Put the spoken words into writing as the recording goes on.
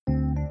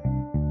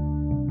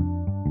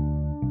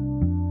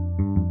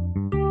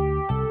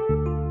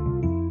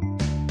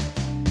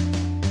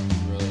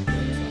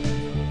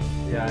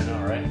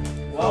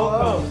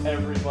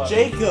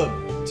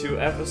Jacob! To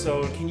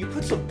episode... Can you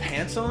put some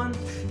pants on?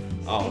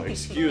 Oh,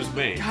 excuse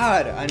me.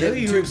 God, I know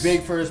you too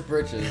big for his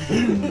britches.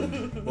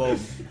 Well,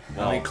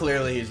 I mean,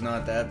 clearly he's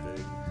not that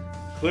big.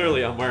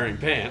 Clearly I'm wearing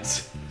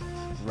pants.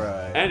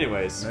 Right.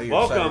 Anyways,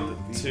 welcome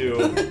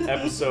to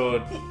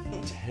episode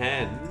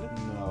 10.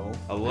 No.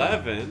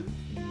 11.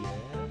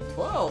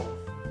 Yeah.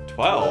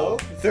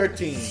 12.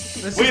 13.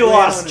 We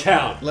lost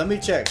count. Let me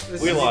check.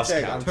 We lost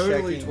check. count. I'm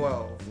Totally checking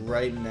 12.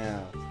 right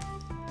now.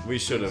 We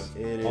should have.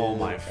 It Oh is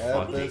my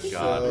fucking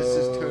god. This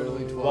is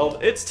totally 12. Well,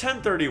 it's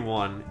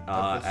 10:31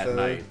 at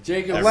night.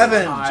 Jacob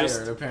 11. tired,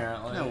 Just-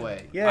 apparently. No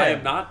way. Yeah. I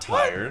am not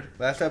tired.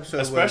 Last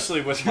episode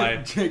Especially with my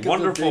Jacob's a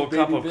wonderful big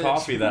cup baby of bitch.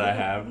 coffee that I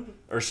have.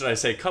 Or should I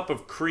say cup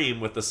of cream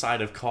with the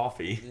side of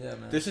coffee. Yeah,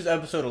 man. This is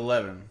episode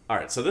 11.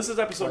 Alright, so this is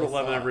episode I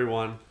 11, thought.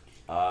 everyone.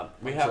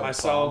 We have So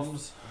myself,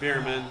 bums.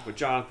 Bierman, with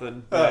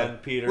Jonathan, Ben,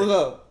 Peter. What's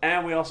up?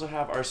 And we also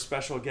have our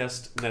special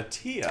guest,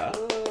 Natia.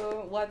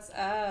 Ooh, what's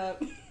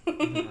up?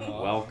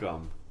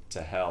 Welcome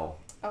to hell.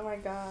 Oh my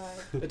god.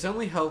 It's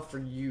only help for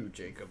you,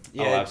 Jacob.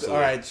 Yeah, absolutely.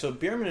 alright, so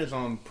Bierman is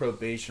on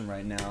probation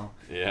right now.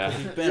 Yeah.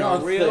 He's been You're a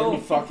on real...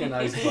 thin fucking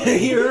ice, buddy.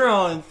 You're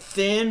on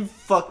thin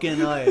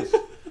fucking ice.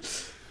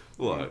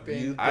 Look,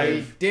 Big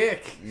I've...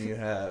 dick. You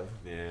have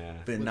Yeah.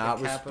 been With not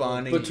the capital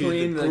responding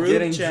between to the the group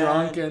getting chat.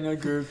 drunk in a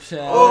group chat.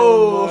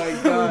 Oh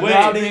my god. Wait.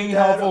 Not being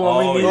helpful when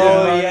Oh, we need yeah.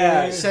 it. Oh,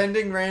 yeah.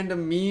 Sending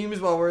random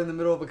memes while we're in the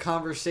middle of a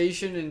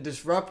conversation and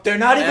disrupting. They're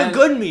not even and-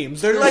 good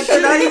memes. They're not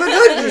even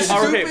good memes.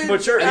 Okay,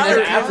 but you're And out then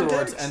of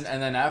afterwards, context.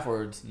 and then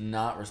afterwards,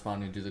 not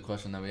responding to the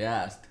question that we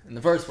asked in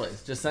the first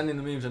place. Just sending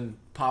the memes and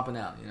popping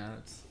out. You know,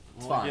 it's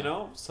Well, fine. you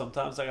know,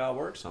 sometimes I gotta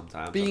work.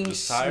 Sometimes Being I'm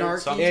just tired. snarky.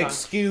 Sometimes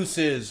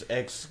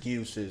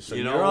Excuses. So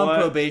You know you're on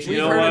what? probation. We've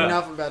You know heard what?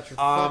 enough about your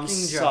I'm fucking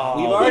sorry. job.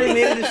 We've already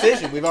made a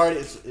decision. We've already.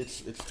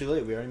 It's too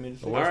late. We already made a The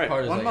decision. worst Alright.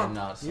 part is One that month.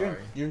 you're not You're,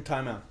 sorry. you're in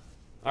timeout.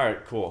 All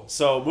right, cool.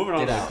 So moving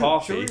on Get to out.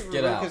 coffee.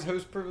 Get out. His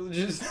host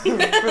privileges for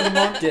the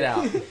month. Get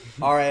out.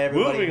 All right,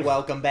 everybody. Moving-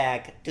 Welcome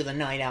back to the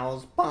Night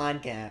Owls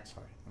podcast.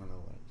 Sorry, I don't know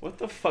what. What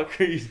the fuck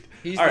are you?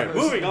 He's All the right, host.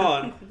 moving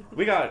on.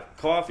 We got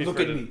coffee. Look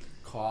for at the- me.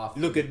 Cough.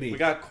 Look at me. We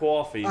got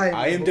coffee.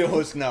 I am the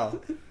host now.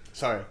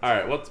 Sorry. All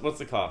right, what's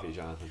the coffee,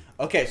 Jonathan?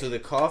 Okay, so the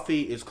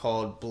coffee is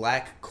called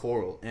Black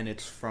Coral, and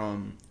it's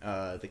from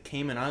the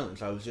Cayman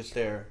Islands. I was just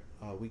there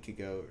a week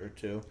ago or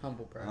two.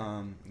 Humble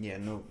brag. Yeah,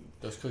 no.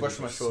 Those cookies Brush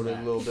my will shoulder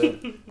smack. a little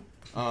bit.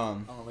 I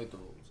don't make the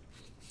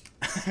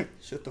rules.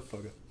 Shut the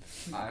fuck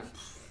up.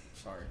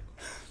 Sorry.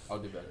 I'll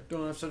do better.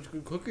 Don't have such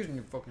good cookies in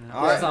your fucking house.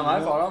 All That's right. not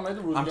my fault. I'll make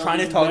the rules. I'm trying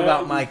to talk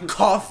about my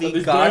coffee,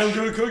 These gosh. damn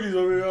good cookies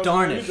over here.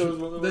 Darn it.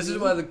 This is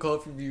why the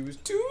coffee review is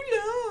too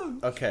long.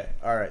 Okay,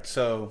 alright,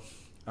 so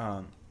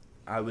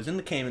I was in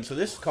the Cayman, so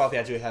this coffee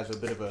actually has a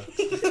bit of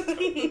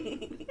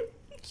a...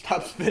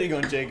 Stop spitting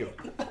on Jacob.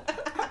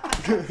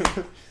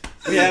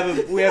 we have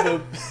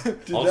a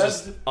Dude, I'll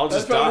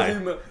just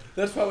die.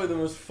 That's probably the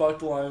most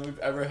fucked line we've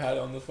ever had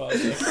on this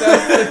podcast.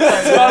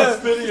 Stop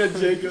spitting at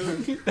Jacob.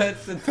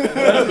 That's the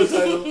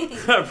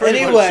That pretty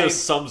Anyway, much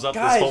just sums up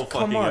guys, this whole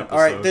come fucking on. episode.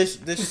 Alright,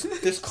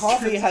 this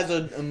coffee has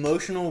an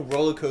emotional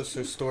roller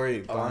coaster story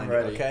behind it,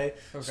 ready. okay?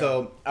 Okay.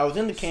 So I was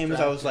in the Caymans,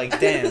 I was like,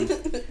 damn,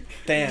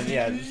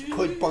 yeah, just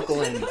put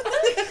buckle in.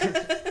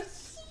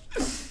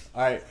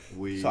 Alright,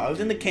 so I was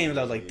in the Caymans,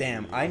 I was like,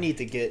 damn, I need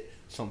to get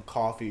some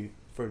coffee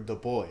for the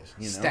boys,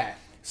 you know?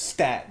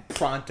 Stat,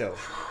 pronto,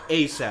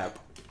 ASAP.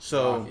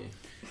 So, Rocky.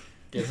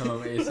 Get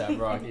home ASAP,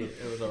 Rocky.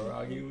 It was a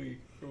Rocky week.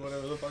 Or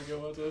whatever the fuck it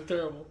was. It was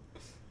terrible.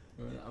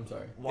 I'm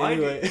sorry. Why?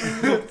 anyway,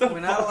 We're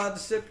not allowed to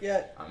sip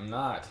yet. I'm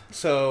not.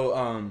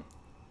 so,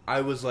 I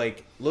was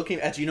like,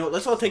 looking at, you know what,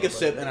 let's all take a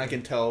sip and I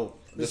can tell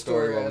the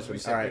story while as we we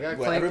sip. Alright, We got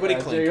well, clink. everybody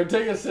Alright, clink. Jacob,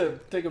 take a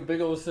sip. Take a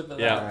big old sip of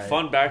Yeah, that. Alright.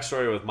 fun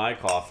backstory with my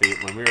coffee.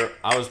 When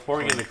I was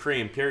pouring in the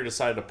cream, Pierre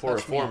decided to pour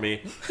it for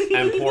me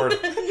and poured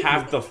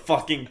half the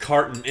fucking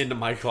carton into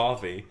my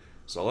coffee.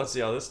 So let's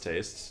see how this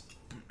tastes.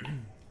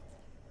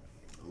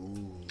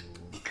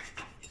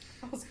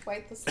 That was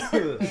quite the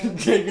slurp.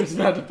 Jacob's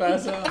about to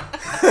pass out.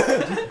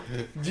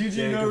 GG,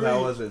 Jacob,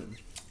 how was it?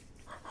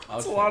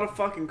 That's a lot of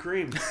fucking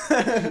cream.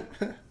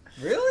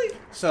 Really?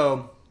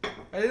 So,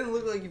 I didn't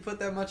look like you put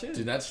that much in.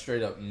 Dude, that's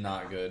straight up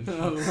not good.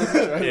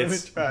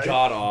 It's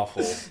god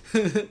awful.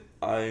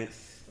 Like,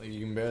 you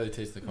can barely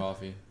taste the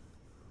coffee.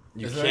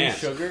 You Is there any can't.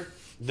 sugar?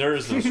 There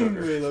is no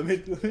sugar. wait,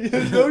 let me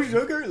no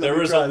sugar? Let There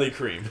me is try only it.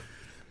 cream.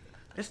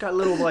 It's got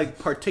little, like,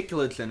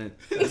 particulates in it.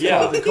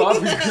 Yeah, The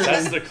coffee.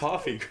 that's the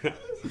coffee cream.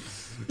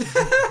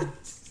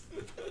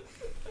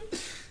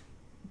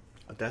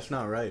 That's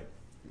not right.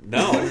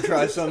 No. Let me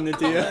try some, I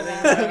Natia.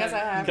 guess I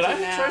have Can to I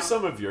now. try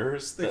some of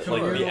yours? Like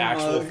colonial the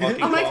actual mug.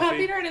 fucking Oh my god, coffee?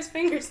 Peter had his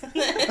fingers in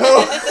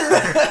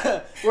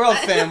it. We're all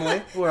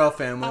family. We're all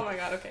family. Oh my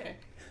god, okay.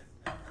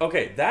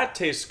 Okay, that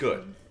tastes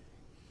good.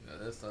 No,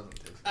 this doesn't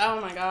taste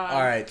Oh my god.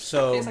 All right,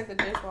 so Tastes like the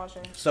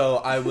dishwasher. so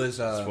I was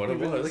That's what it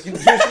was.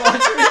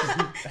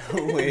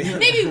 wait.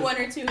 Maybe one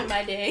or two in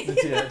my day.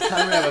 Yeah,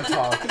 time to have a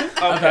talk.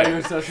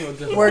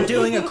 Okay. We're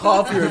doing a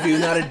coffee review,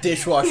 not a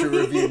dishwasher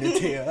review,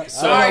 Natia.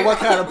 So- I don't know what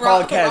kind of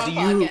Wrong podcast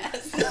you.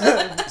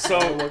 podcast. So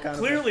What kind of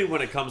clearly,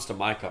 when it comes to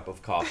my cup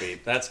of coffee,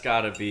 that's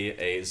got to be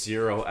a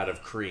 0 out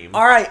of cream.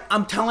 All right,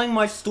 I'm telling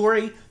my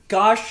story.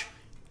 Gosh,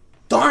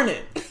 darn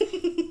it.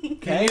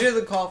 Can you do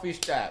the coffee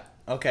stat?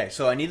 Okay,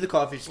 so I need the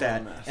coffee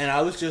stat, What a mess. and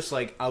I was just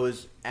like, I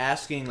was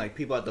asking like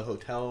people at the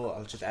hotel. I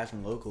was just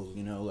asking locals,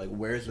 you know, like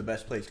where's the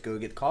best place to go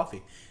get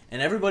coffee,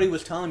 and everybody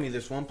was telling me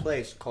this one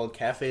place called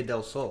Cafe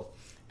del Sol.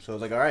 So I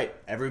was like, all right,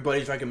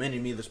 everybody's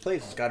recommending me this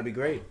place. It's got to be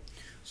great.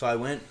 So I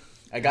went,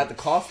 I got the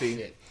coffee.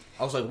 Shit.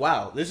 I was like,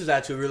 wow, this is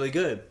actually really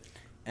good,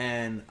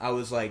 and I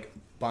was like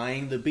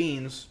buying the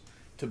beans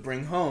to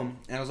bring home,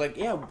 and I was like,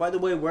 yeah, by the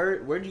way,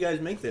 where'd you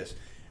guys make this?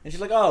 And she's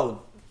like,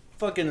 oh,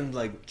 fucking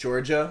like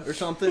Georgia or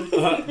something.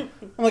 I'm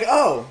like,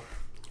 oh,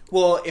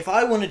 well, if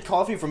I wanted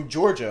coffee from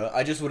Georgia,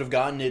 I just would have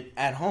gotten it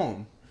at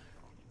home.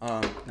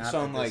 Not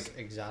So I'm at like, this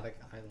exotic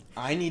island.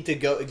 I need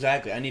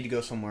to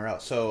go somewhere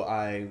else. So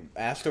I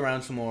asked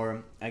around some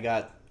more. I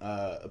got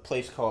a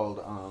place called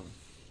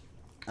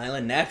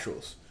Island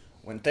Naturals.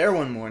 Went there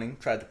one morning,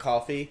 tried the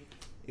coffee.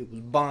 It was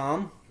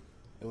bomb.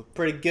 It was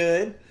pretty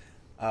good.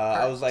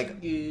 I was like,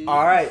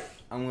 all right,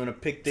 I'm going to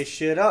pick this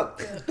shit up.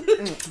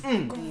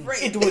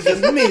 Great. It was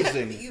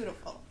amazing.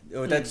 Beautiful.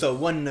 Oh, that's a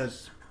one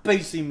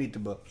spicy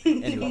meatball.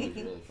 Anyway,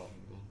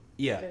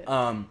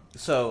 yeah.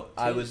 So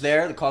I was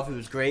there. The coffee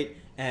was great,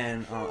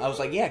 and I was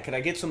like, "Yeah, could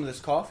I get some of this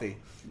coffee?"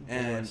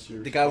 And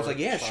the guy was like,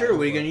 "Yeah, sure.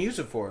 What are you gonna use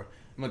it for?"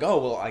 I'm like, "Oh,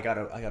 well, I got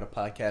a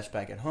podcast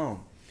back at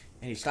home."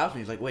 And he stops me.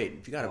 He's like, "Wait,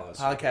 if you got a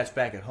podcast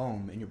back at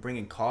home and you're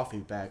bringing coffee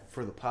back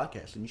for the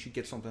podcast, then you should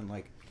get something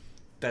like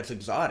that's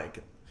exotic."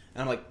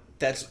 And I'm like,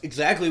 "That's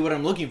exactly what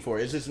I'm looking for.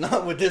 Is this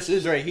not what this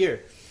is right here?"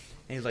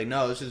 And he's like,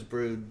 "No, this is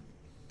brewed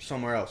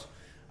somewhere else."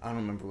 I don't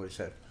remember what he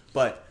said,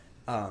 but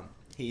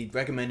he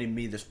recommended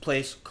me this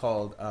place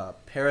called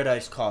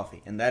Paradise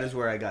Coffee, and that is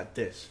where I got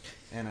this.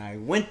 And I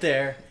went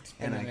there,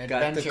 and I got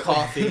the adventure.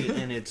 coffee,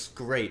 and it's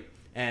great.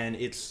 And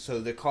it's so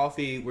the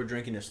coffee we're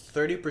drinking is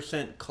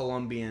 30%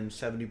 Colombian,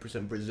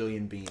 70%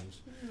 Brazilian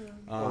beans.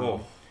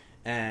 Oh.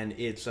 And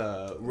it's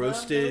Love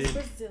roasted. those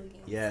Brazilians.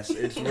 Yes,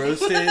 it's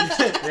roasted.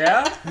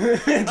 Yeah?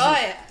 it's, Oh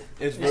yeah.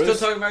 it's You still roasted.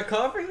 talking about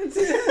coffee?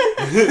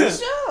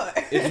 Sure.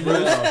 It's No,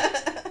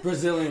 roasted.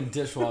 Brazilian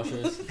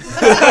dishwashers.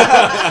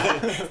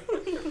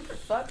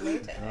 Fuck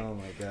latex. Oh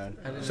my god.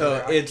 I didn't So know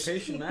their it's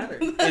occupation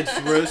mattered.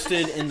 it's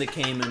roasted in the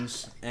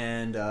Caymans,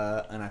 and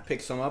I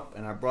picked some up,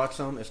 and I brought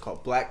some. It's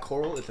called Black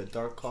Coral. It's a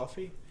dark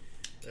coffee.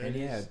 And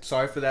yeah,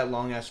 sorry for that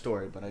long ass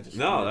story, but I just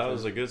No, wanted that to-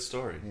 was a good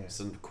story. Yeah.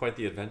 It's quite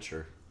the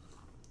adventure.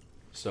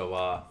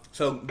 So,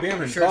 So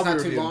Bierman, Sure it's coffee not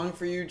too review. long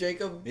for you,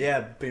 Jacob?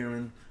 Yeah,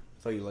 Bierman.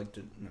 Thought you liked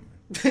it. Never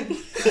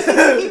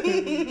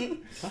mind.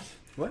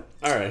 What?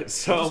 all right.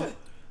 So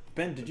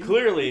Ben, did you?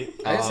 clearly,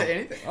 I didn't say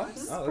anything. What?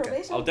 This is Oh, okay.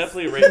 probation. I'll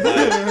definitely rate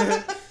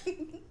my.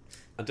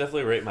 I'll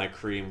definitely rate my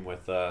cream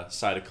with a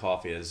side of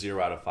coffee a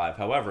 0 out of 5.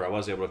 However, I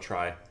was able to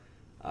try,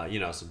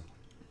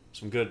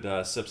 some good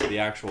sips of the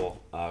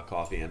actual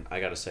coffee, and I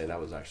got to say that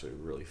was actually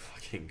really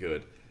fucking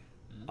good.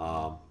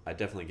 I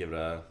definitely give it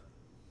a.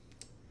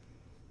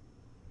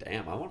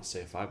 Damn, I want to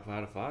say a 5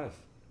 out of 5.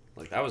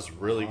 Like that was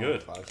really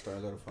good. 5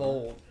 stars out of 5.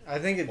 Bold. I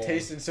think it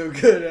tasted so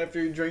good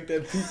after you drank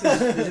that piece of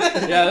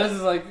shit. Yeah, this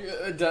is like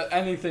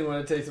anything when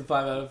it takes a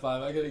 5 out of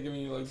 5. I could have given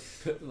you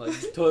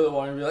like toilet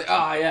water and be like,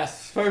 ah,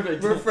 yes,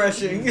 perfect.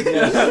 Refreshing.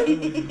 Yeah.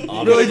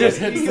 Really just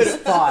hits the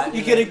spot.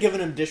 You could have given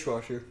him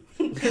dishwasher.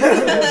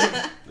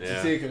 Yeah.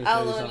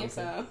 I'll loan you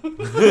some.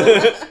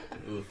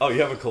 Oh,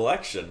 you have a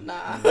collection.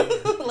 Nah.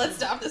 Let's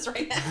stop this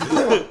right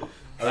now.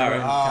 All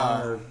right.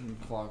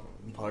 Counterclock.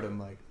 Pardon,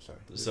 Mike. Sorry.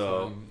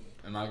 So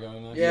Am I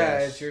going next? Yeah,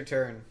 Yes. it's your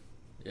turn.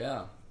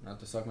 Yeah, not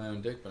to suck my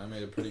own dick, but I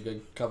made a pretty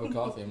good cup of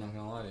coffee. I'm not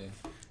gonna lie to you.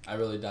 I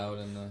really dialed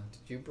in the.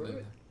 Did you brew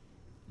it?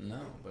 No,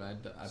 but I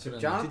So put in.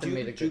 John- Did you,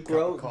 made a did you good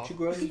grow? cup of Did you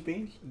grow these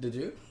beans? Did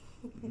you?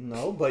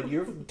 No, but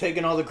you're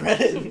taking all the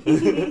credit.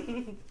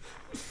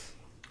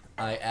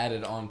 I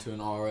added on to an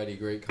already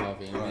great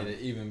coffee and made it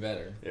even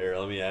better. here,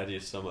 let me add you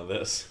some of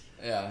this.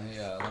 Yeah.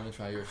 Let me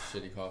try your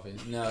shitty coffee.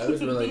 No, it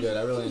was really good.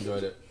 I really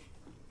enjoyed it.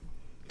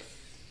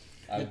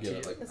 I'd give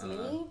it like It's I don't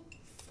know, me.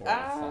 4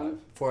 out of 5.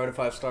 4 out of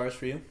 5 stars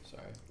for you.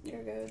 Sorry.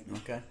 You're good.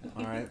 Okay.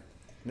 All right.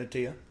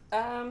 Natia.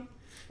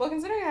 Well,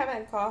 considering I haven't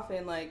had coffee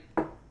in like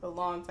a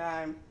long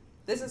time,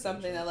 this is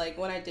something that like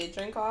when I did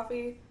drink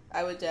coffee,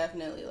 I would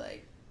definitely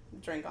like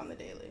drink on the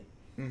daily.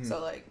 Mhm.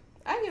 So like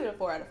I give it a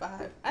 4 out of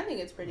 5. I think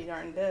it's pretty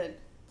darn good.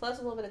 Plus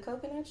a little bit of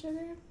coconut sugar.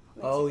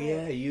 Makes Oh it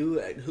yeah, good.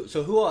 you.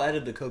 So who all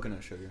added the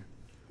coconut sugar?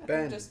 I Ben.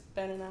 think just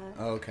Ben and I.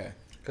 Oh, okay.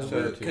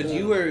 So, Because I you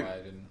don't were know why I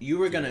didn't you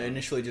were do gonna that.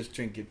 initially just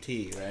drink your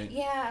tea, right?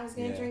 Yeah, I was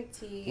gonna Yeah. drink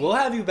tea. We'll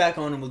have you back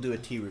on and we'll do a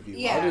tea review.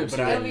 Yeah, I'll do a but tea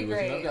that'll review be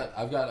with you. great.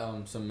 I've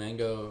got some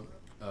mango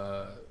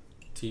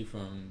tea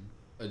from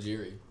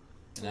Ajiri.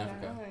 in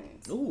Africa.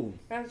 Nice. Ooh,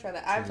 I have to try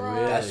that. I It's brought.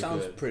 really that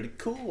sounds good. pretty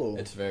cool.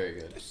 It's very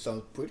good. That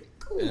sounds pretty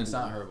cool. And it's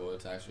not herbal,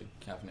 it's actually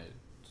caffeinated.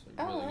 It's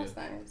like Oh, really that's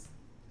good. nice.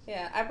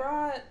 Yeah, I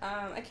brought.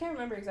 I can't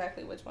remember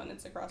exactly which one.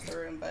 It's across the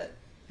room, but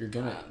You're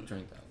gonna Um,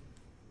 drink that.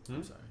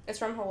 I'm sorry. it's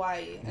from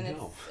Hawaii, and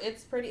No.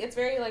 it's pretty. It's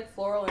very like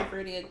floral and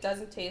fruity. It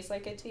doesn't taste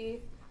like a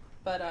tea,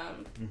 but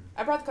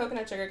I brought the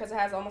coconut sugar because it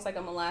has almost like a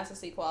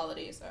molassesy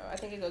quality. So I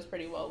think it goes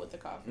pretty well with the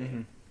coffee.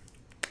 Mm-hmm.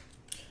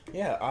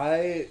 Yeah,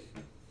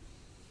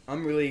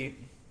 I'm really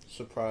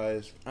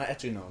surprised.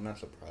 Actually, no, I'm not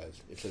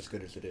surprised. It's as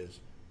good as it is,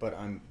 but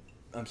I'm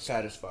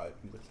satisfied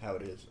with how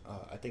it is.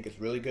 I think it's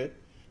really good.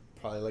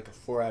 Probably like a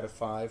 4 out of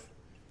 5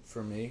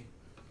 for me.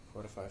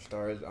 4 out of 5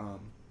 stars.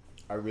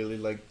 I really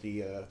like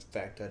the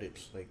fact that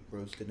it's like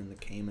roasted in the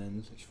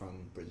Caymans. It's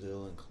from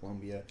Brazil and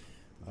Colombia.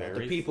 Very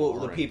the people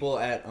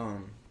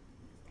foreign.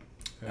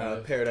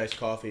 at Paradise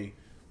Coffee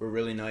were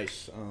really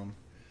nice.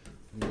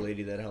 The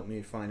lady that helped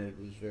me find it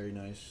was very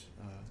nice.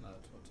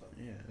 That's what's up.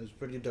 Yeah, it was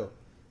pretty dope.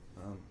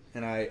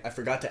 And I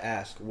forgot to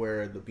ask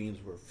where the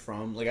beans were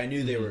from. Like, I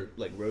knew they were,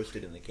 like,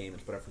 roasted in the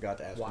Caymans, but I forgot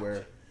to ask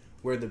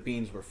where the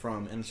beans were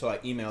from. And so I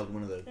emailed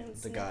one of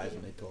the guys,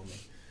 and they told me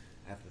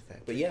after the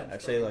fact. But, yeah,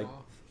 I'd say, like,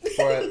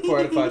 4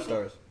 out of 5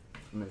 stars.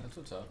 That's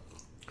what's up.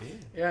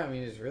 Yeah, I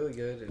mean, it's really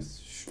good. It's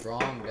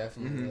strong,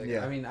 definitely. Mhm, Like,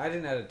 yeah. I mean, I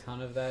didn't add a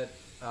ton of that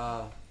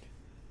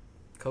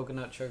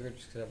coconut sugar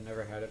just because I've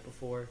never had it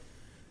before.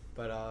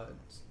 But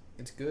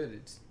it's good.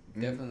 It's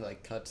definitely,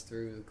 like, cuts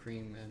through the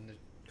cream and the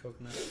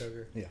coconut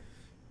sugar. Yeah.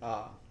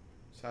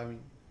 So, I mean,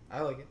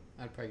 I like it.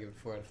 I'd probably give it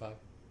 4 out of 5.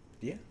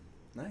 Yeah,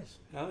 nice.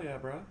 Hell yeah,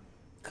 bro.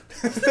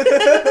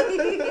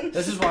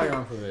 This is why you're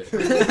on probation.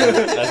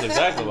 That's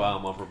exactly why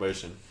I'm on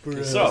probation.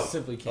 You So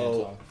simply can't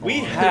talk.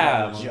 we Oh,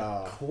 have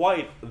job.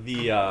 quite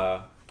the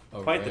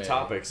okay.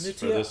 topics for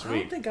Natia, this I don't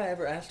week. think I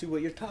ever asked you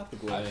what your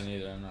topic was. I didn't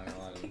either. I'm not gonna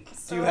lie to you.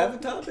 Do you have a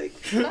topic?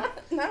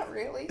 Not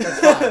really. That's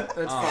fine.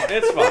 That's fine.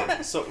 It's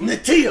fine. So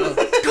Natia!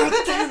 God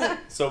damn it!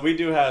 so we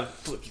do have,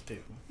 Flip the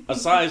table.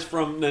 aside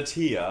from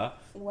Natia,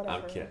 Whatever.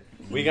 I'm kidding.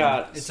 We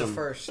got It's some. a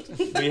first.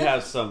 We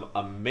have some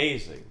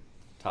amazing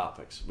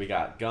topics. We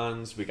got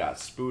guns. We got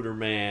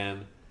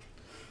Spooderman.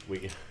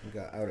 We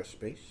got outer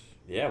space.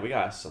 we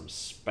got some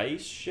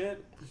space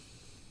shit.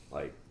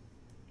 Like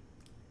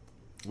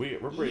we're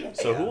pretty.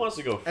 So who wants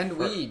to go? And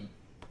fir- weed.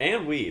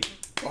 And weed.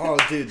 Oh,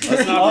 dude.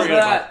 Let's not All forget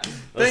about. that.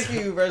 let's-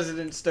 Thank you,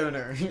 resident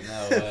stoner.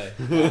 No way.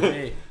 Not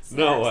me.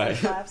 No Snaps way.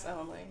 and laughs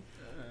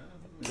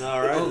only.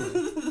 All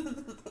right.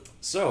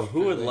 So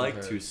who would Really like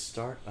hurt. to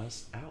start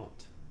us out?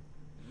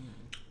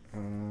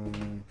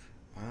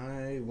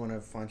 I want to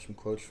find some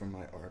quotes from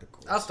my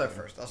article. I'll start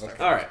first.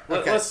 All right.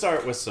 Okay. Let's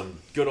start with some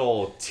good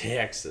old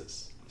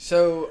Texas.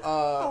 So,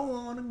 I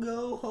want to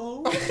go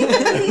home. I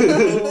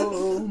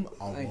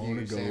Thank want you,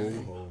 to go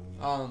Sammy.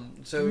 home.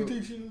 So,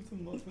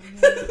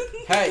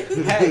 Hey,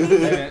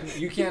 man,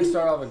 you can't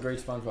start off a great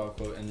SpongeBob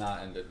quote and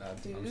not end it.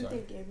 Do I'm you sorry.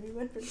 think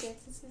everyone from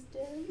Texas is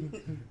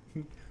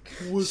dead?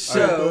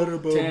 So,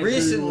 Tangent.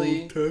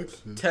 recently,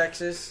 Texas.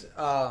 Texas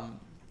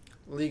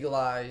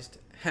legalized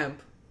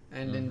hemp,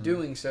 and in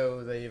doing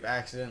so, they've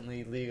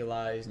accidentally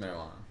legalized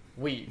Marijuana.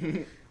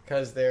 weed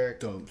because they're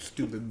Dumb,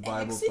 stupid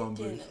Bible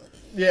thumpers. Accidentally.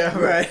 yeah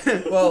right.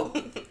 Well,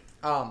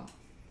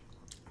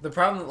 the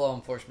problem that law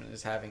enforcement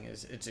is having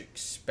is it's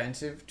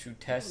expensive to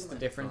test the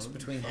difference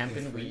between hemp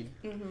and weed,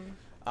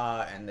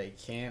 and they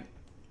can't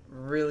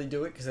really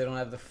do it because they don't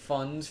have the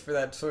funds for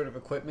that sort of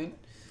equipment.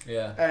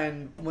 Yeah.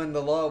 And when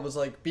the law was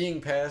like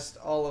being passed,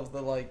 all of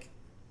the like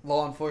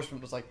law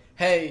enforcement was like,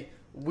 "Hey,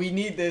 we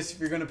need this if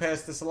you're going to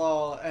pass this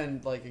law,"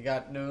 and like it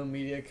got no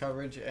media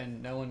coverage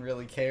and no one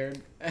really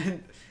cared,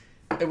 and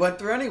it went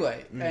through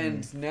anyway.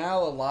 And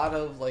now a lot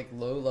of like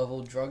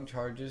low-level drug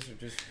charges are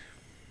just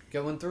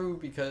going through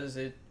because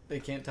they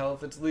can't tell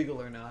if it's legal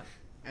or not,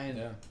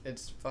 and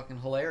it's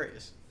fucking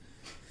hilarious.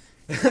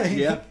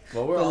 Yeah.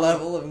 Well, The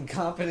level of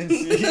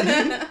incompetency.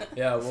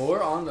 Yeah, well,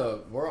 we're on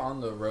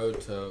the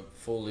road to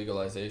full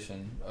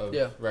legalization of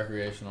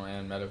recreational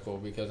and medical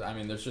because I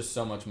mean, there's just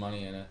so much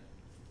money in it.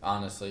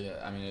 Honestly,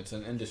 I mean, it's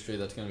an industry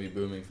that's going to be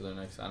booming for the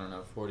next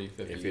 40,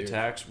 50 If years. you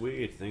tax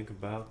weed, think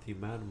about the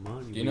amount of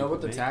money. Do you know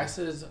what the tax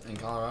is in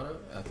Colorado?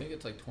 I think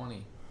it's like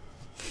 20.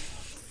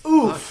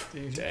 Oof,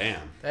 dude. Damn.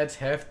 That's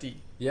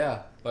hefty.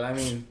 Yeah, but I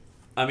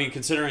mean,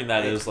 considering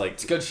that is like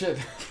it's good shit.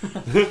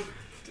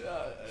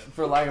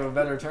 For lack of a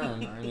better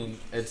term, I mean,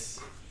 it's.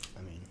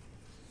 I mean,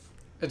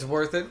 It's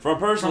worth it. from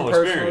personal, From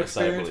personal experience,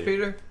 I experience,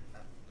 believe.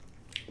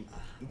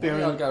 Peter. Why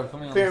y'all gotta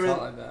put me on the Beerman.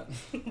 spot like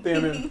that?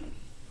 Beerman.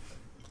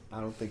 I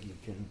don't think you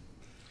can.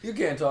 You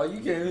can't talk. You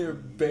came here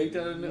baked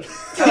out of no.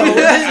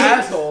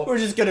 Asshole. We're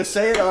just gonna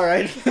say it. All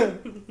right.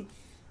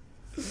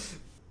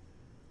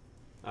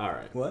 All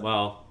right. What?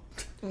 Well,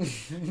 I don't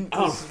This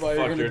know is why what the you're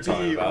fuck going you're to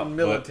talking be about. on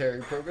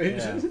military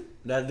probation.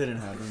 That didn't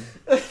happen.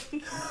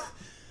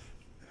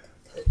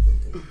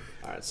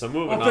 All right. So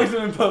moving I'll on. fix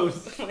it in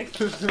post.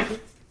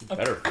 You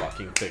better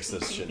fucking fix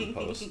this shit in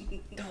post.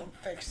 Don't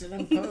fix it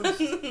in post.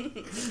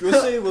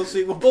 We'll see. We'll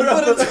see. We'll put put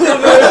up it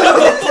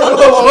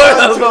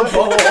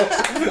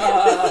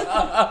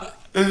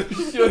a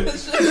Should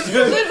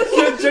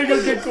drink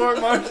a good court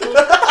martial.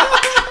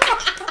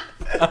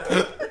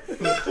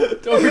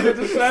 Don't forget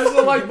to smash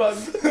the like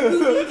button. Tap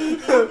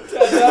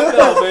that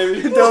bell,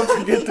 baby. Don't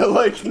forget to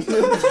like and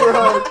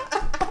subscribe.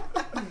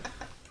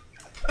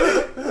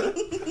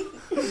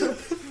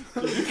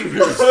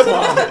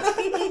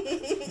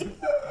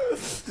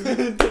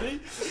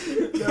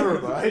 Never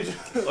mind.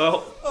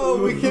 Well,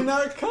 Oh, we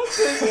cannot cut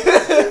this.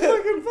 It's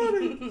fucking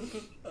funny.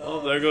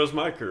 oh, there goes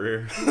my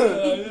career.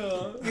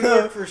 You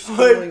work for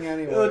schooling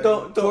anyway.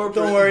 Don't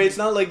worry. It's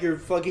not like your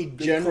fucking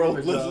general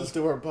corporate listens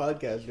to our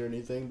podcast or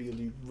anything because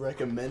you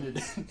recommended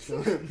it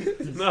to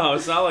him. No,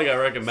 it's not like I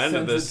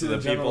recommended this to the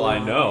people I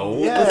know.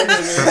 Yeah,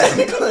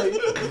 exactly.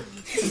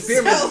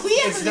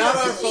 It's not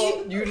our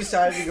fault. You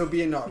decided to go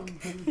be a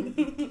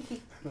narc.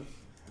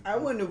 I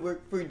want to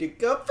work for the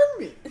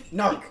government.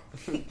 Narc.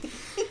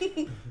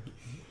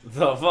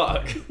 The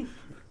fuck?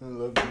 I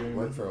love doing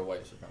Work for a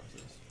white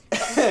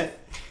supremacist.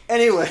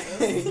 Anyway.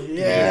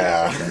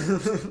 Yeah.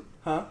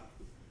 Huh?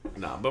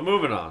 No, but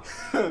moving on.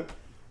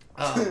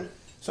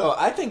 So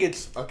I think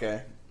it's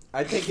okay.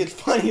 I think it's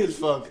funny as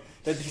fuck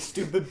that these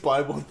stupid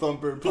Bible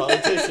thumper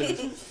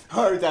politicians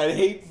that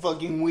hate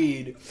fucking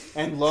weed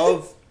and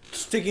love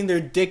sticking their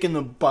dick in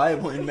the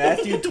Bible in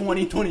Matthew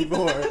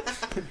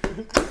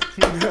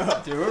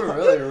 20:24. Dude, we're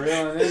really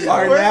reeling in.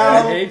 Are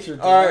that now hatred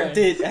are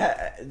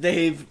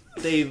today.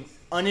 they've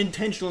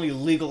unintentionally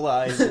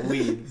legalized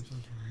weed.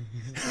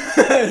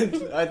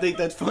 I think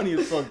that's funny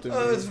as fuck to me.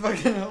 Oh, it's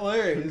fucking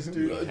hilarious,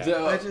 dude.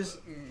 I just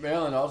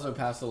Maryland also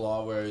passed a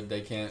law where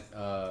they can't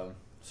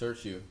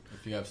search you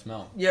if you have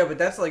smell. yeah, but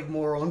that's like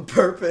more on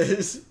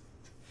purpose.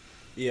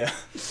 Yeah,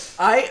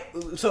 I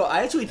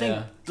actually think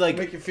Yeah. like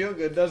Make you feel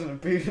good, doesn't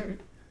it, Peter?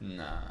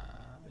 Nah.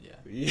 Yeah.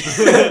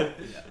 yeah.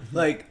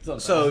 Like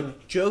Sometimes. so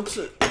jokes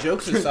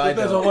aside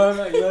Depends though. on what I'm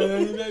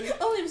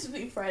like. Only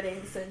between Friday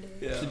and Sunday.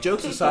 Yeah. So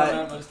jokes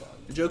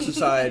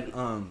aside,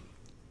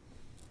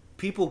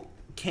 people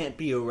can't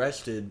be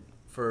arrested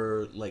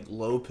for like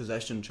low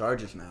possession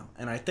charges now,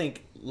 and I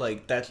think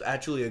like that's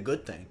actually a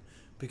good thing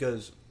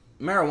because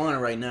marijuana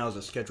right now is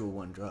a Schedule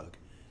I drug,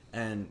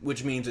 and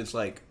which means it's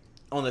like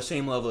on the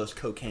same level as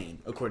cocaine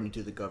according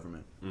to the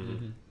government.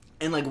 Mm-hmm.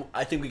 And like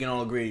I think we can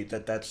all agree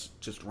that that's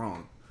just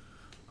wrong.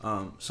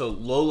 So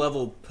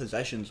low-level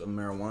possessions of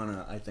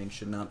marijuana, I think,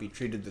 should not be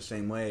treated the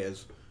same way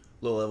as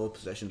low-level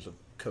possessions of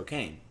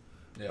cocaine.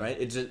 Yeah. Right?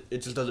 It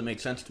just doesn't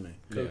make sense to me.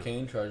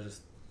 Cocaine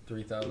charges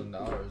 $3,000,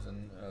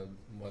 and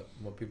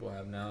what people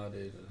have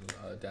nowadays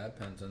is dab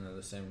pens, and they're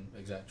the same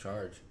exact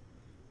charge.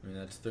 I mean,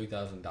 that's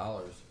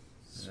 $3,000.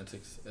 And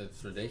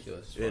it's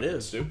ridiculous. It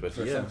is stupid.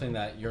 For Yeah. something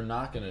that you're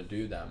not gonna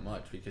do that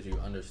much because you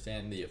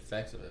understand the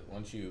effects of it.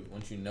 Once you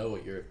know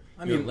what your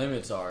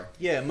limits are.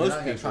 Yeah, you're most not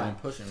gonna people try and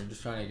push them. You're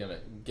just trying to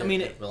get I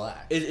mean,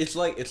 relaxed.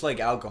 It's like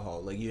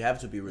alcohol. Like you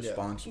have to be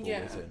responsible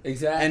Yeah. with it.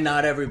 Exactly. And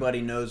not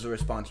everybody knows the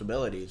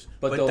responsibilities.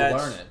 But they'll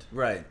that's, learn it.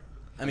 Right.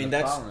 I mean, the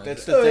that's problem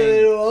is the They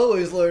thing. don't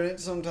always learn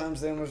it.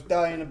 Sometimes they almost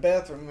die in a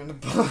bathroom in a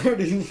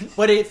party.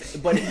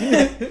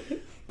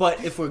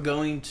 But if we're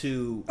going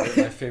to, I had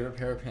my favorite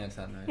pair of pants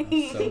that night. I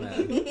was so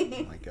mad.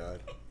 oh my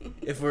god,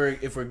 if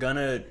we're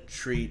gonna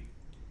treat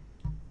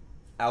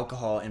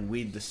alcohol and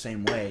weed the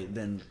same way,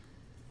 then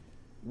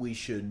we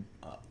should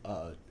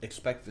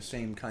expect the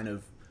same kind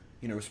of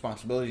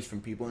responsibilities from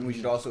people, and we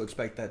should also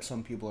expect that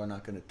some people are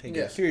not going to take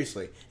Yeah. it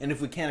seriously. And if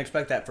we can't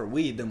expect that for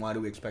weed, then why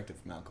do we expect it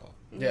from alcohol?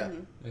 Yeah.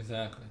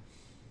 Exactly.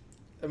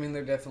 I mean,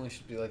 there definitely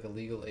should be like a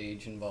legal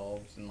age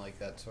involved and like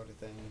that sort of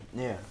thing.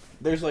 Yeah,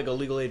 there's like a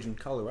legal age in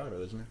Colorado,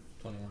 isn't there?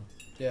 21.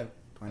 Yeah,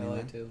 21?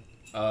 LA too.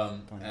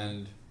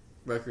 And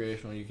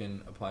recreational you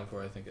can apply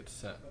for. I think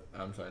it's.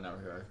 I'm sorry, not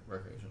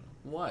recreational.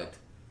 What?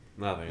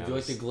 Nothing. Would you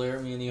like to glare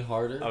at me any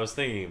harder? I was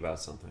thinking about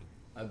something.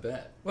 I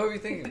bet. What were you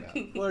thinking about?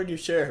 What did you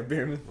share,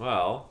 Bierman?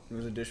 Well, It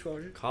was a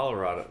dishwasher.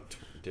 Colorado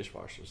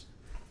dishwashers.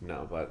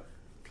 No, but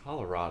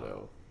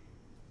Colorado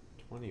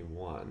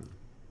 21.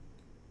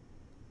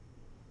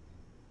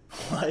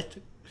 What?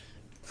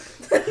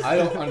 I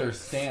don't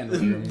understand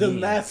what you The mean.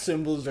 math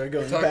symbols are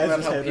going Talking past about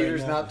his how head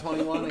Peter's right now. not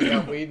 21 and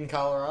got weed in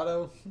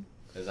Colorado.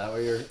 Is that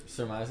what you're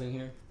surmising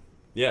here?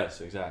 Yes,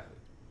 exactly.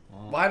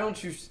 Why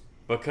don't you?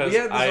 Because We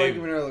had this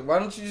argument earlier. Why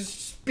don't you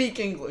just speak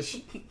English?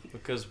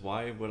 Because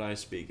why would I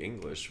speak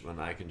English when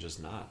I can just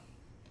not?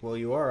 Well,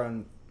 you are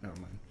on. Never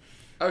mind.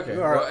 Okay.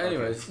 You are- Well,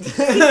 anyways.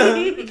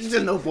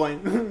 There's no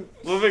point.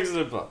 We'll fix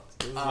it up.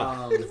 This is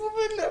fine.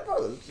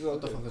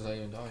 What the fuck was I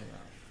even talking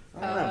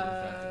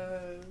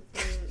about?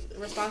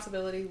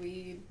 Responsibility,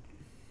 weed,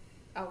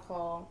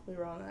 alcohol. We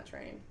were on that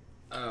train.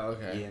 Oh,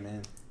 okay. Yeah,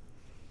 man.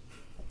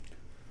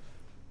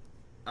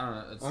 I don't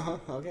know. It's,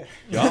 Okay.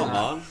 Y'all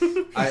on?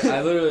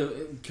 I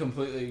literally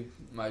completely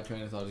my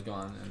train of thought is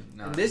gone, and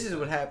now And this is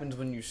what happens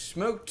when you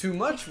smoke too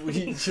much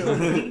weed,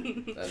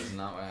 children. that is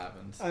not what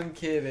happens. I'm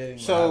kidding.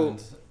 What So-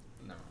 happens-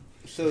 no.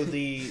 So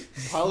the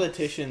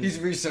politicians. He's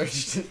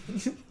researched it.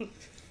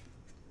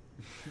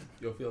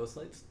 You'll feel a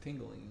slight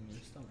tingling in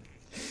your stomach,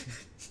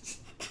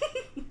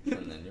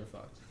 and then you're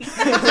fucked.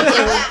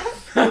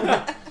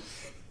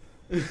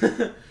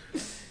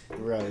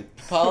 Right.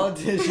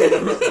 Politicians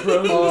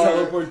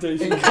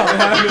teleportation.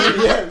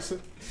 Yes.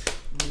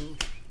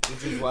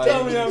 Which is why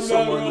Tell me I'm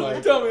someone wrong.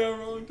 like Tell me I'm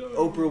wrong. Tell me.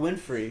 Oprah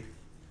Winfrey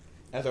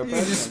as our You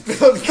president. just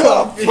spilled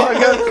coffee. Fuck,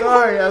 I'm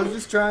sorry. I was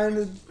just trying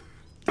to...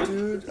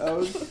 Dude, I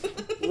was...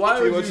 Why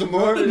Do you would want you some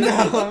more? No,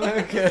 I'm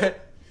okay.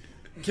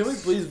 Can we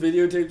please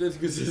videotape this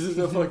because this is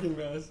a fucking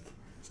mess?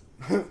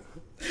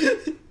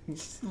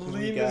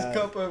 Lean his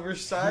cup over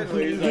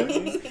sideways.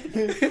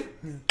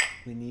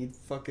 We need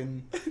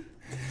fucking...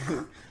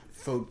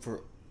 vote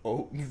for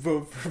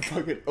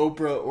fucking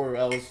Oprah or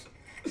else...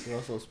 We're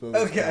also supposed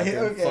to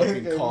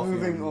fucking coffee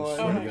moving on. on.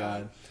 Oh my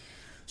god.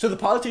 So the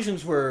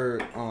politicians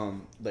were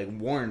like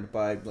warned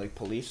by like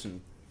police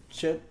and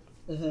shit,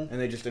 and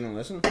they just didn't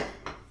listen.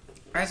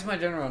 That's my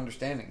general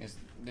understanding. Is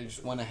they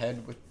just went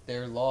ahead with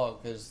their law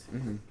because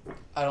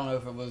I don't know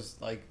if it was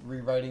like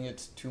rewriting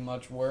it's too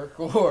much work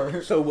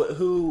or. So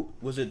who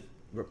was it?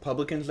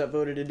 Republicans that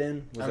voted it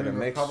in? Was it a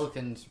mix?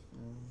 Republicans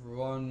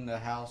run the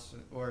House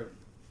or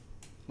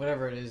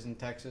whatever it is in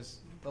Texas.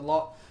 The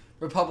law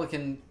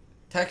Republican.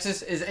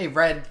 Texas is a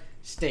red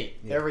state.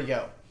 Yeah. There we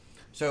go.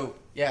 So,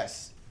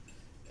 yes,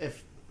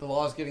 if the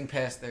law is getting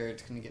passed there,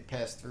 it's going to get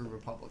passed through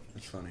Republicans.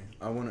 It's funny.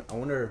 I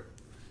wonder,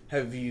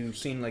 have you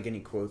seen like any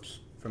quotes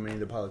from any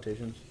of the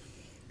politicians?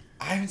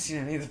 I haven't seen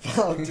any of the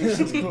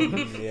politicians.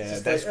 Yeah,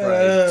 just that's like,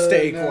 right.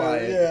 Stay no,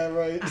 quiet. Yeah,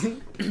 right.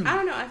 I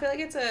don't know. I feel like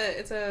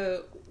it's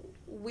a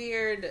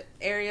weird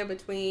area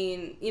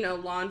between,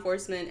 law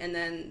enforcement and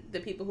then the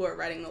people who are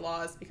writing the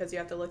laws, because you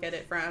have to look at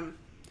it from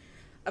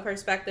a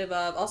perspective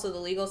of also the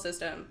legal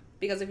system,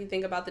 because if you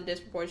think about the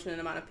disproportionate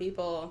amount of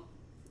people,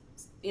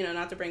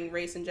 not to bring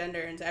race and gender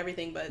into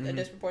everything, but the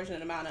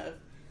disproportionate amount of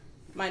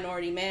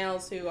minority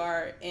males who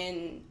are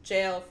in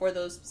jail for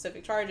those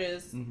specific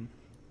charges,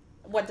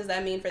 what does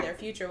that mean for their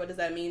future? What does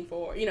that mean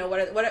for,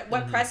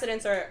 what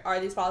precedents are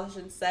these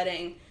politicians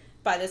setting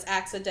by this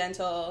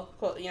accidental,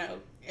 quote,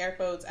 air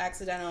quotes,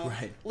 accidental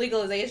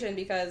legalization?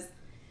 Because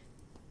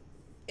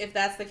if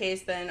that's the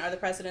case, then are the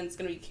precedents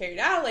going to be carried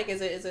out? Like,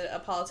 is it a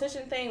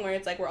politician thing where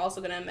it's like we're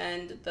also going to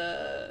amend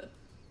the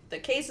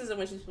cases in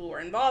which these people were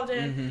involved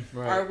in?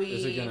 Right. Are we?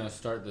 Is it going to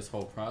start this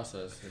whole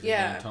process? Is it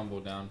going to tumble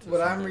down to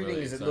what I'm reading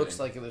really is exciting? it looks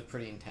like it was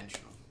pretty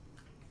intentional.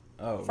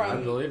 Oh, I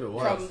believe it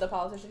was. From the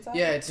politician side?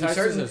 Yeah, it's in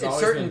Texas certain, has it's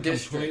always certain been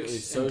completely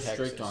districts so in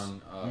strict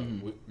Texas.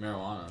 on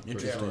marijuana.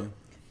 Interesting. Sure.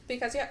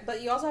 Because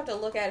but you also have to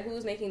look at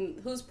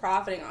who's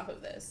profiting off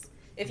of this.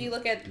 If you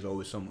look at, there's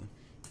always someone.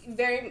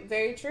 Very,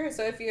 very true.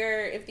 So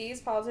if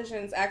these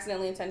politicians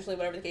accidentally, intentionally,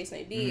 whatever the case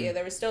may be, if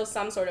there was still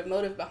some sort of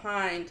motive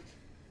behind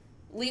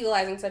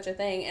legalizing such a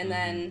thing, and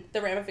then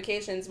the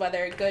ramifications,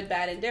 whether good,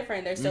 bad, and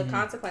different, there's still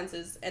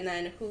consequences. And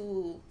then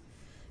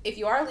if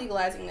you are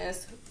legalizing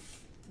this,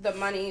 the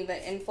money,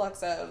 the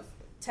influx of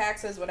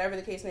taxes, whatever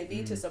the case may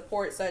be, to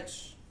support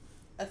such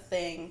a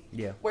thing.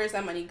 Yeah. Where's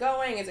that money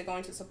going? Is it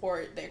going to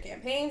support their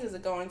campaigns? Is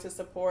it going to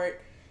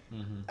support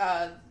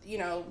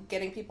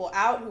getting people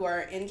out who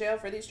are in jail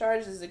for these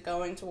charges? Is it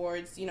going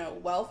towards,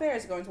 welfare?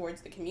 Is it going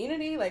towards the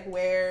community? Like,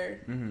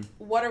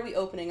 what are we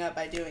opening up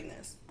by doing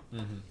this?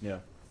 Yeah.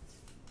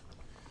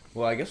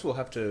 Well, I guess we'll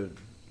have to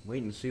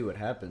wait and see what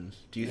happens.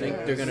 Do you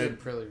think they're gonna?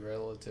 Pretty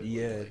relative.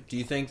 Yeah. Do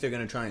you think they're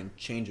gonna try and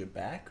change it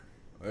back?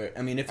 Or if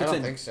it's I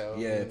don't think so.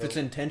 Yeah, I mean, if it's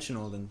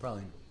intentional, then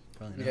probably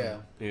not.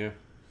 Yeah.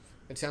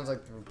 It sounds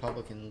like the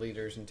Republican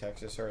leaders in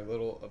Texas are a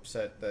little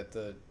upset that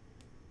the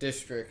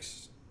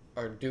districts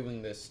are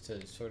doing this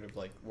to sort of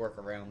like work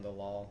around the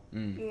law.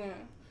 Yeah,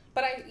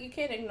 but you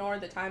can't ignore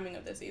the timing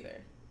of this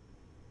either.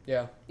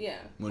 Yeah. Yeah.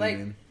 What do you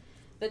mean?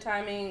 The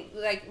timing,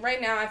 like right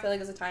now, I feel like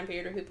it's a time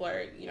period where people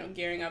are,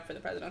 gearing up for the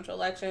presidential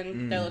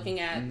election. They're looking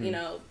at,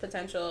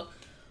 potential.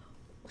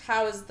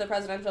 How is the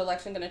presidential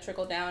election going to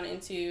trickle down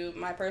into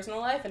my personal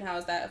life, and how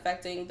is that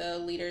affecting the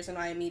leaders in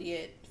my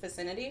immediate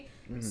vicinity?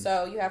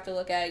 So you have to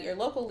look at your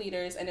local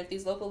leaders, and if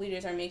these local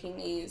leaders are making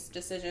these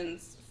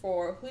decisions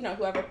for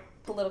whoever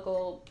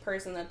political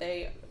person that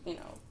they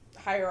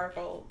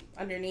hierarchical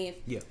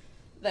underneath,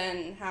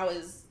 then how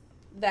is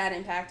that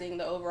impacting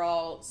the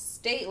overall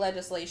state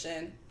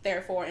legislation,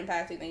 therefore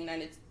impacting the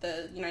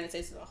United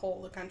States as a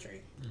whole, the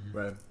country?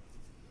 Right.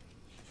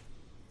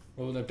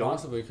 Well, they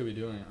possibly could be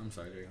doing it. I'm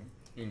sorry, Jacob.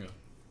 You can go.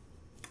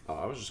 Oh,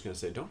 I was just going to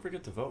say, don't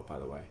forget to vote, by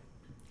the way.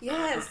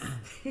 Yes.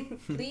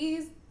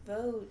 Please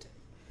vote.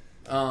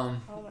 Oh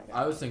my God.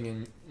 I was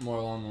thinking more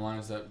along the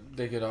lines that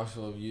they could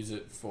also use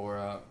it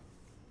for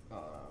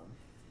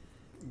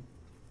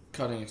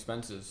cutting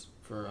expenses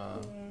for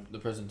the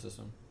prison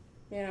system.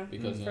 Yeah,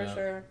 because for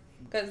sure.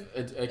 Because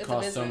it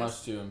costs so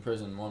much to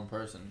imprison one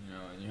person,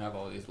 and you have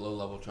all these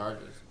low-level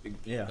charges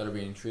that are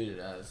being treated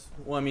as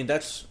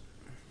that's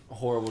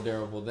horrible,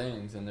 terrible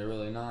things, and they're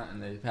really not.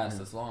 And they pass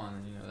this law,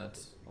 and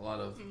that's a lot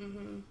of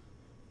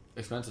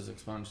expenses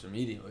expunged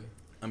immediately.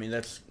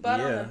 But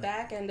on the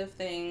back end of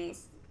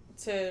things,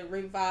 to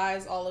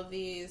revise all of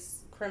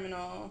these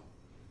criminal,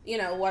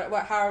 what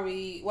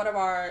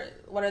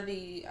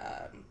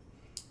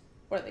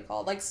are they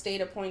called? Like state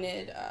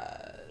appointed,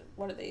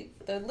 what are they?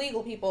 The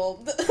legal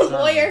people, the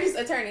lawyers,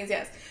 attorneys.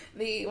 Yes.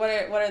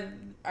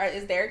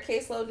 Is their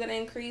caseload going to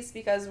increase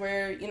because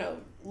we're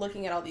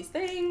looking at all these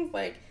things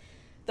like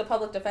the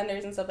public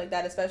defenders and stuff like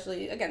that,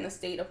 especially again the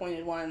state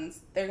appointed ones?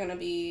 They're going to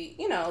be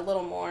a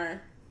little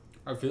more.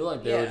 I feel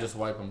like they would just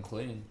wipe them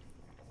clean.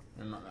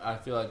 And I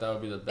feel like that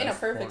would be the best. In a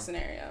perfect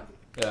scenario.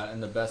 Yeah,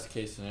 in the best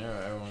case scenario,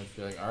 everyone would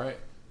be like, all right,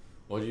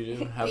 what'd you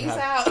do? Peace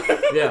out.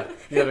 Yeah,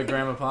 you have a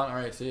gram upon. All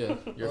right, see ya.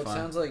 You're fine. It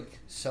sounds like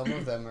some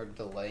of them are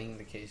delaying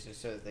the cases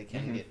so that they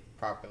can get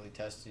properly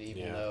tested,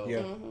 even though. Yeah.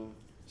 Mm-hmm.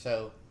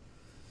 So,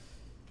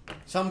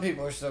 some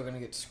people are still going to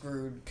get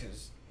screwed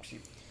because.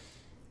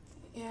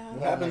 Yeah.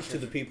 What happens to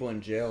the people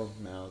in jail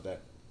now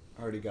that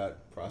already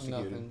got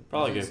prosecuted? Nothing.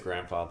 Probably get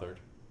grandfathered.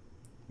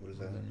 What does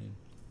that mean?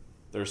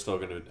 They're still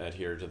going to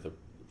adhere to the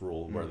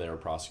rule where they were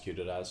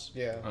prosecuted as.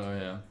 Yeah. Oh,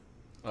 yeah.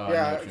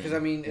 Yeah, because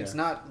it's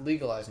not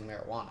legalizing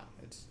marijuana.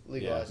 It's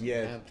legalizing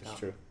hemp. That's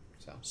true.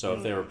 So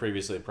if they were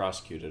previously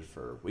prosecuted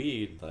for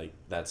weed, like,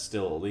 that's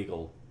still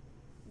illegal.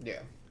 Yeah.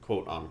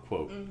 Quote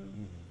unquote.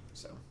 Mm-hmm.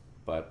 So.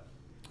 But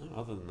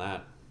other than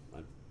that,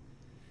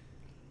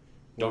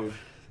 Do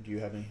you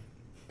have any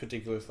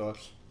particular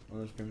thoughts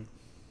on this, Jimmy?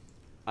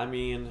 I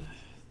mean,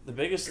 the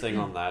biggest thing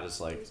on that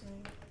is like,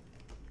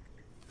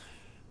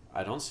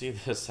 I don't see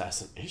this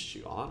as an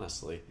issue,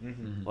 honestly.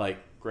 Mm-hmm. Like,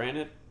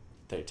 granted,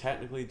 they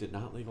technically did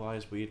not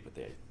legalize weed, but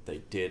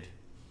they did.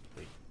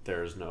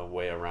 There's no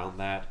way around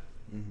that.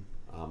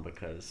 Mm-hmm.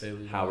 Because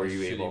how are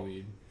you able?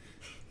 Weed.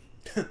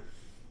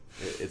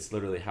 It's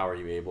literally how are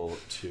you able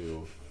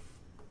to,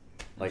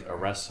 like,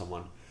 arrest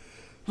someone?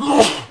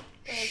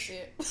 That's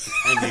it.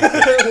 And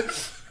you,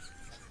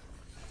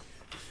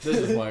 This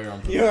is why you're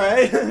on. You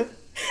alright?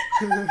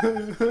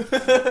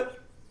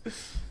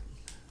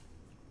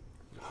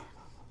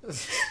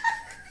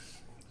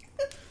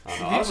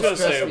 I was gonna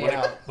say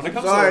when it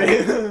comes Sorry.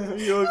 to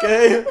You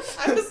okay?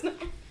 I was not.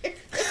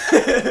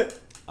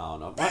 I don't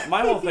know.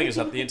 My whole thing is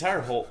that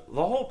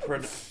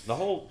the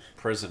whole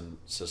prison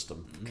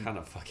system kind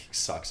of fucking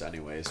sucks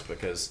anyways,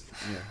 because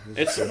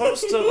it's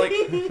supposed to, like,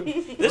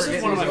 this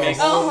is one of the main.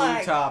 Oh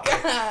my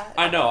topic. God.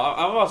 I know.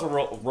 I'm about to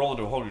roll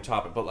into a whole new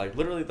topic, but like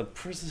literally the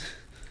prison.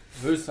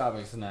 Whose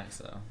topic's next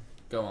though?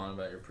 Go on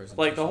about your prison.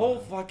 Like the whole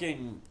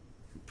fucking,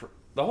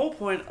 the whole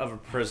point of a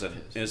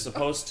prison is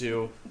supposed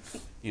to,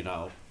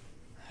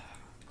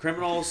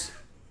 criminals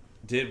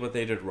did what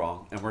they did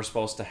wrong, and we're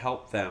supposed to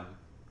help them.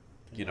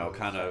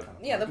 Kind of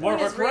The more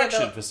point of a is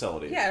correction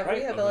facility. Yeah, right?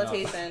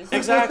 rehabilitation.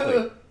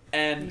 Exactly.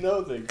 And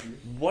No, thank you.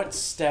 what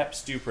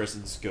steps do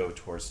prisons go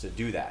towards to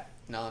do that?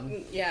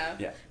 None. Yeah.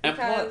 Yeah. And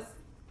Because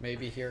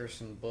Maybe here are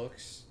some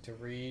books to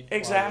read.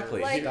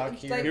 Exactly. like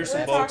Here's we're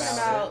some books. talking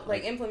about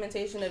like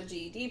implementation of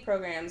GED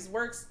programs,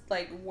 what is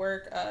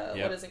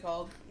it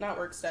called? Not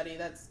work study,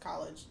 that's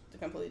college, a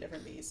completely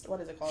different beast. What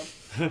is it called?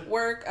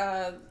 Work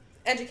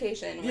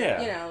education,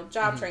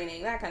 job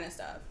training, that kind of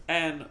stuff.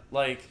 And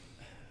like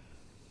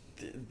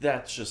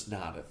that's just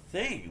not a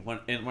thing when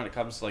it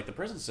comes to like the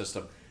prison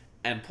system.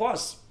 And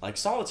plus, like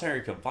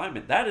solitary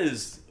confinement, that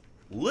is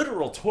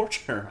literal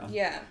torture.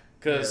 Yeah.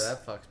 Because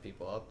that fucks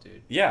people up,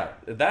 dude. Yeah,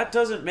 that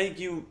doesn't make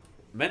you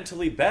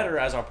mentally better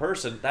as a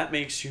person. That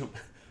makes you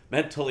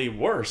mentally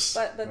worse.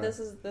 But this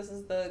is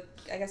the,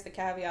 I guess, the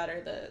caveat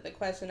or the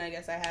question I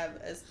guess I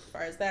have as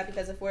far as that,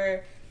 because if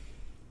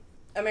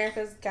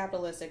America's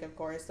capitalistic, of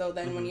course, so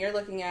then when you're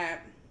looking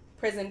at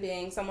prison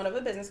being somewhat of a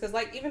business, because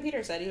like even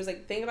Peter said, he was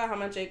like, think about how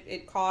much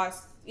it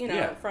costs,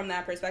 from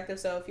that perspective.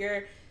 So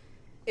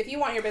if you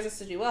want your business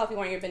to do well, if you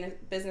want your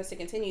business to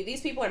continue,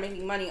 these people are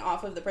making money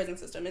off of the prison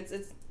system.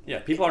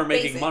 People are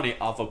making money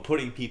off of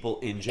putting people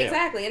in jail.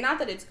 Exactly, and not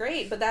that it's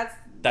great, but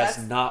that's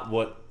not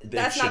what it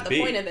that's should not the be.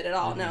 point of it at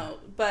all. No,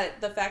 but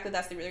the fact that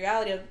that's the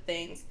reality of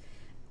things,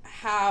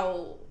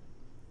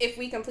 if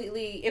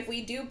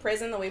we do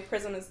prison the way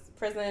prison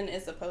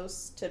is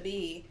supposed to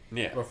be,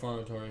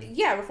 reformatory,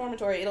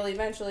 it'll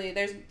eventually,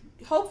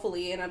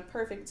 hopefully in a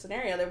perfect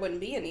scenario there wouldn't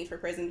be a need for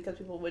prison because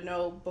people would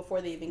know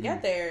before they even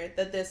get there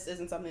that this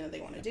isn't something that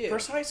they want to do.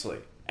 Precisely.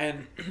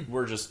 And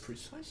we're just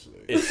according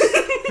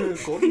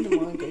to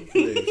my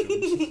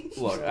calculations.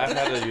 Look, I've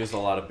had to use a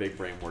lot of big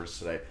brain words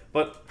today,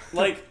 but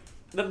like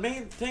the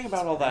main thing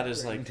about all that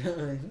is like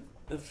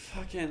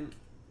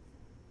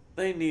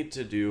they need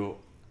to do,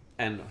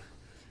 and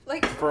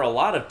like for a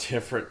lot of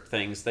different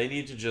things they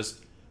need to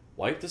just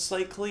wipe the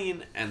slate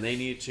clean, and they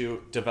need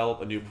to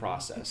develop a new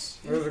process.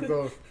 There's a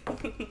ghost.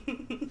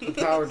 The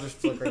power just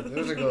flickered.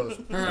 There's a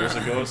ghost. There's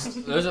a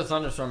ghost. There's a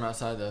thunderstorm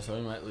outside though, so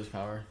we might lose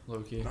power, low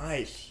key.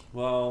 Nice.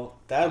 Well,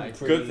 that would be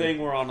pretty. Good thing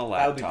we're on a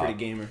laptop. That would be pretty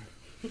gamer.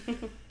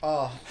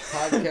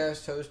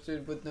 Podcast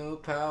hosted with no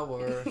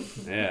power.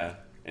 Yeah,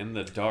 in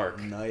the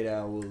dark. Night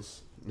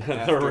owls.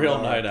 The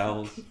real night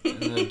owls.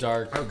 In the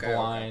dark,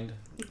 blind.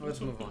 Okay. Let's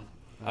move on.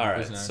 All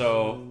right,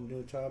 so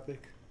new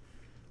topic.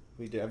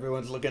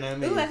 Everyone's looking at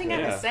me. Ooh, I think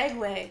I have a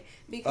segue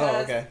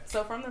because okay.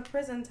 So from the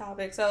prison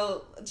topic,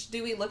 so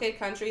do we look at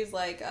countries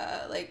like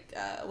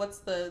what's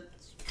the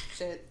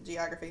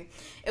geography?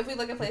 If we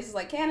look at places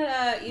like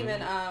Canada,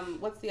 even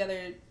what's the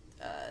other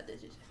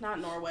not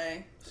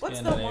Norway.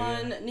 What's the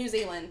one? New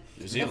Zealand.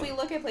 If we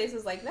look at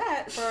places like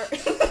that for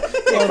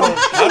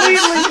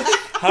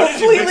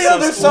completely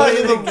other side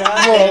of the world,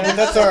 but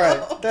that's all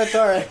right. That's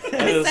all right.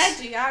 It's that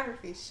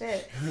geography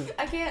shit.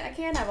 I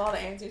can't have all the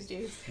answers,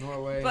 dude.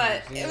 Norway,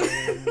 but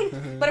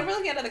but if we're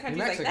looking at other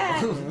countries like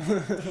that,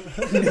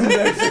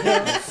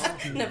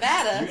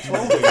 Nevada.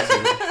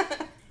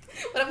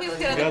 But if we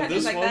look at other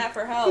countries like that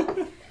for help,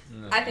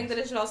 I think that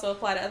it should also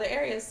apply to other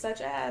areas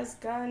such as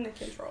gun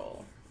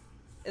control.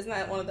 Isn't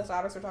that one of the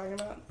topics we're talking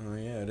about? Oh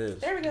yeah, it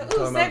is. There we go.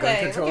 Ooh,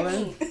 segue. Look at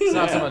me. It's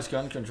not so much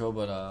gun control,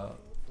 but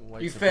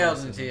you failed,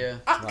 Natia.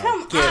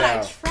 Come on,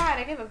 I tried.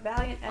 I gave a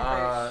valiant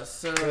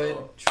effort. Good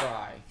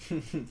try.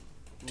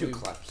 2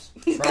 claps.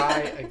 Try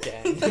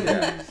again.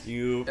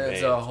 Yeah.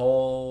 It's a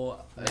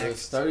whole.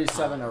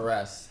 37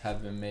 arrests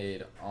have been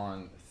made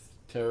on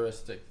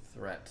terroristic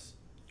threats.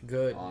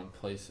 Good. On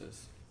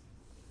places.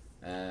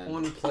 And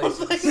on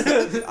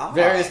places.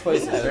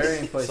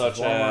 Varying places. Such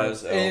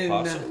as El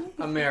Paso. In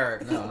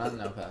America. No, not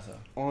in El Paso.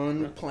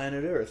 On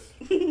planet Earth.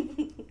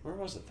 Where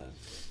was it then?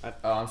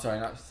 I'm sorry,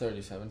 not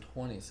 37,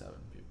 27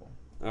 people.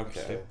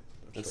 Okay.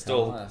 It's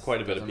still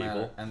quite a bit of people.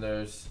 Matter. And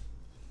there's,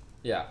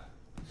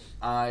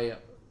 I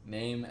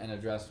name and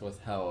address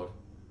withheld,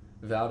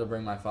 vow to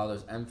bring my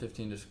father's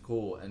M15 to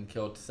school, and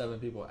killed 7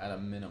 people at a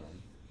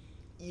minimum.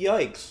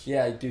 Yikes.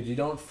 Yeah, dude, you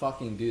don't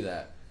fucking do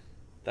that.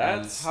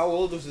 That's how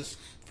old was this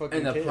fucking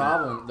and the kid?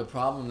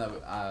 problem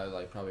that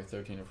like probably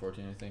 13 or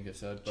 14, I think it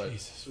said. But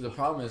Jesus the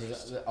problem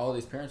is that all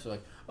these parents are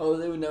like, oh,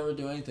 they would never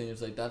do anything.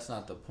 It's like that's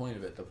not the point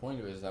of it. The point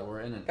of it is that we're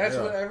in an That's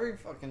era. what every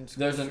fucking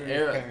There's an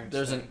era.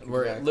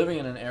 We're living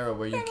in an era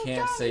where you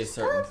can't say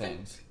certain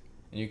things,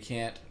 and you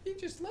can't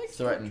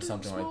threaten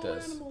something like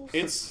this.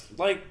 It's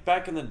like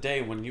back in the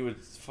day when you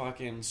would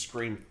fucking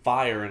scream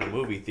fire in a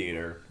movie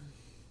theater,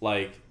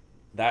 like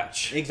that.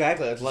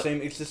 Exactly. That's the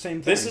same. It's the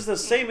same thing. This is the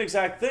same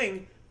exact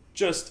thing,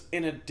 just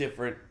in a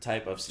different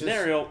type of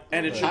scenario,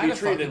 and it should be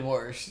treated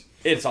worse.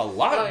 It's a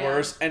lot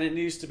worse, and it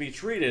needs to be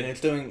treated.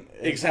 And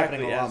it's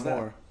happening a lot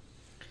more.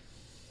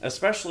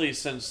 Especially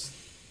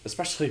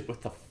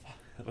with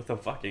the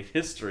fucking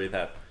history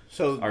that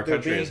our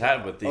country has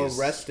had with these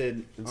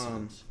arrested.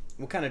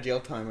 What kind of jail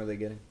time are they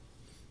getting?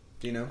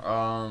 Do you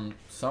know?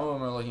 Some of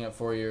them are looking at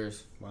 4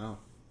 years. Wow.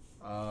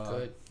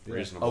 Good.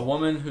 Reasonable. A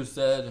woman who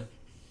said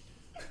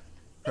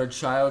her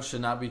child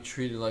should not be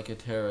treated like a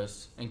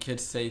terrorist, and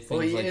kids say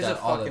things like that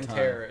all the time. He is a fucking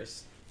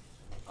terrorist.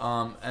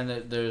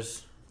 And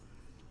there's.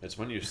 It's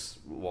when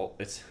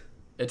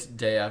It's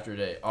day after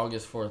day.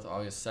 August 4th,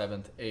 August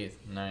 7th, 8th,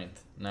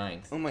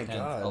 9th, oh my 10th,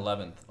 God.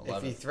 11th.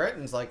 If he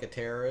threatens like a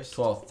terrorist.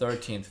 12th,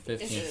 13th,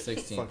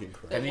 15th,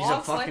 16th. And he's a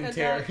fucking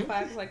terrorist.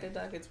 Quacks like a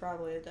duck, it's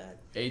probably a duck.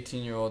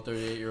 18-year-old,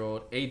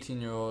 38-year-old,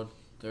 18-year-old,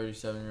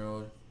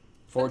 37-year-old,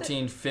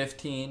 14,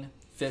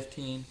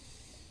 15.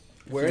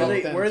 Where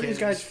are these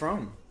guys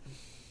from?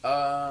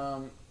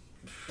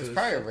 It's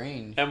probably a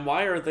range. And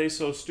why are they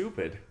so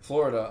stupid?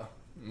 Florida.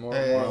 More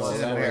or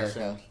less.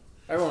 America.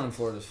 Everyone in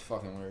Florida is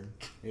fucking weird.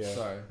 Yeah.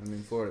 Sorry. I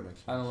mean, Florida makes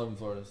sense. I don't live in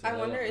Florida. So I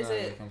wonder, is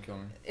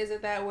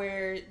it that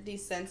we're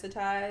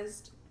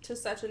desensitized to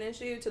such an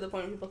issue to the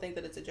point where people think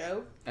that it's a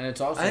joke? And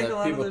it's also I think that a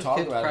lot people of those talk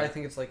kids about probably it.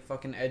 think it's like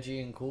fucking edgy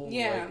and cool.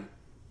 Yeah.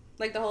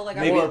 Like the whole like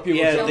Maybe people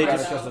yeah, joke they about it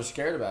just- because they're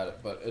scared about it,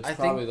 but it's I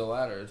probably think- the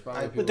latter. It's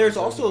probably people But there's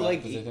joking also about it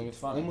like 'cause they think it's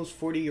funny. almost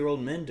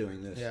 40-year-old men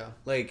doing this. Yeah.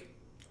 Like,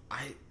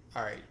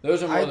 All right.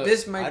 Those are more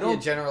this might be a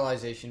don't-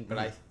 generalization, but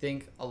I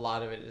think a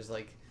lot of it is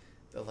like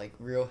the like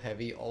real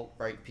heavy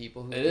alt-right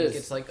people who it think is.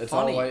 it's like it's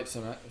funny. all white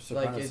supremacists.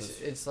 Like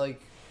it's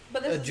like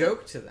but a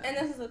joke to them. And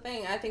this is the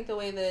thing. I think the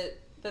way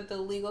that the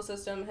legal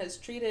system has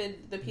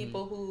treated the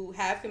people who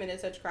have committed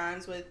such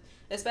crimes, with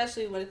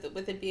especially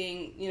with it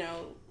being, you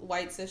know,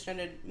 white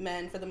cisgendered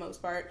men for the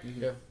most part.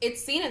 Yeah.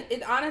 It's seen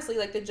it honestly,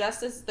 like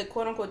the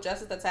quote unquote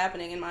justice that's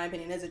happening, in my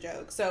opinion, is a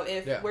joke. So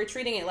if we're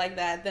treating it like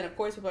that, then of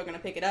course people are going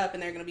to pick it up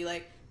and they're going to be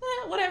like,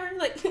 whatever,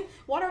 like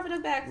water off his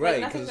back, right?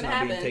 Like, nothing's going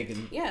to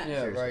happen.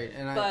 Yeah, right.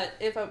 And but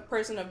if a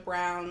person of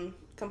brown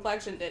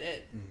complexion did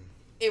it,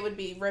 it would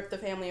be rip the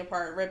family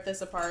apart, rip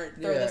this apart,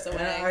 throw this away.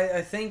 And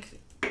I think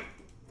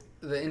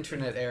the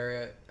internet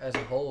area as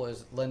a whole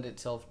has lent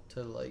itself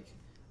to like,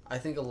 I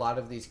think a lot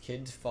of these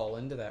kids fall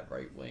into that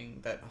right wing,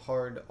 that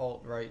hard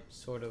alt-right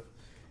sort of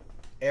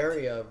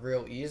area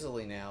real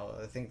easily now.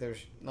 I think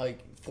there's like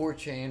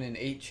 4chan and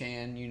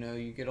 8chan, you know,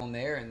 you get on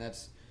there and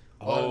that's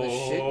a lot of the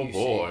shit you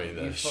see.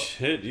 The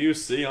shit you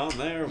see on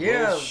there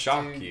Yeah, will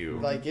shock dude, you.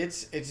 Like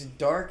it's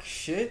dark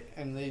shit,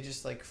 and they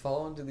just like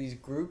fall into these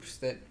groups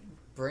that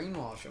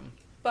brainwash them.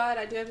 But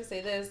I do have to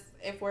say this: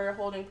 if we're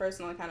holding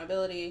personal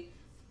accountability,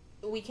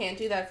 we can't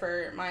do that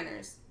for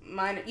minors.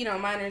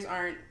 Minors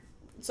aren't.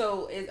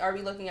 So are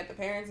we looking at the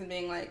parents and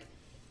being like,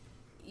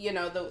 you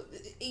know,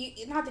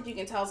 not that you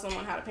can tell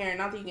someone how to parent,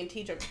 not that you can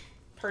teach a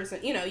person,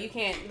 you know, you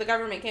can't, the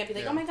government can't be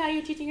like, oh my God,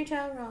 you're teaching your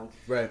child wrong.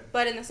 Right.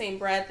 But in the same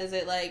breath, is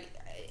it like,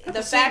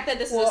 the fact that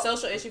this is a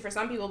social issue for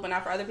some people but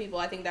not for other people,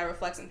 I think that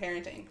reflects in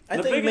parenting. I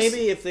think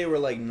maybe if they were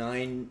like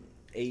 9,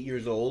 8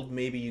 years old,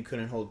 maybe you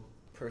couldn't hold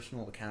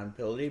personal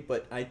accountability,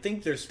 but I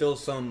think there's still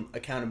some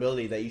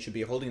accountability that you should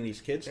be holding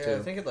these kids to. I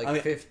think it's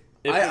like 50.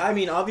 I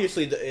mean,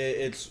 obviously,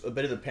 it's a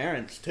bit of the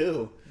parents,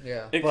 too.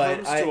 Yeah. It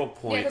comes to a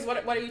point... Yeah,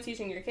 because what are you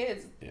teaching your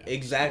kids? Yeah.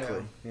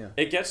 Exactly. Yeah.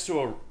 It gets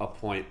to a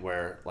point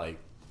where, like,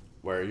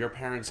 where your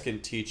parents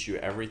can teach you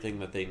everything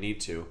that they need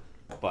to,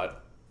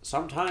 but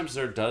sometimes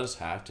there does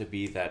have to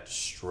be that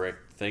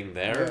strict thing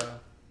there. Yeah.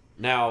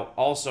 Now,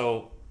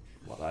 also,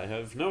 what I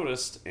have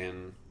noticed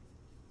in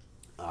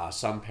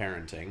some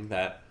parenting,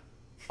 that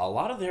a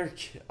lot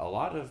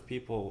of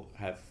people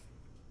have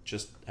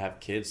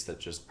kids that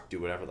just do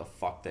whatever the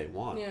fuck they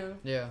want.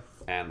 Yeah.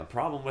 And the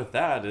problem with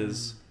that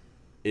is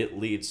it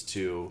leads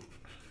to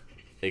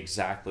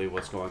exactly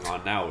what's going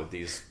on now with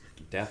these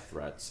death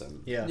threats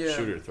and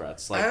shooter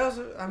threats. Like,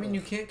 I mean,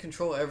 you can't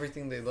control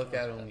everything they look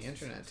at on the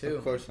internet too.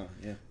 Of course not.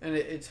 Yeah. And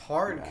it's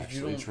hard because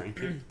you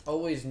don't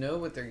always know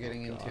what they're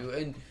getting into,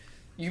 and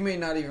you may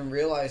not even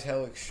realize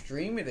how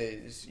extreme it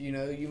is. You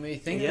know, you may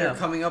think they're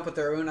coming up with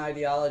their own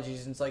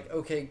ideologies, and it's like,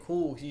 okay,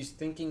 cool, he's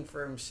thinking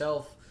for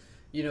himself.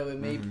 You know, it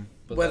may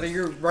whether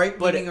you're right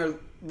leaning or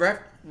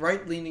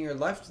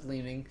left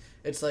leaning.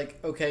 It's like,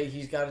 okay,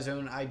 he's got his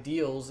own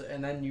ideals,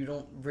 and then you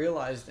don't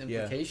realize the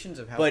implications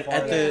of how far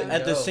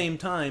at the same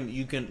time,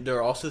 there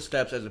are also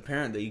steps as a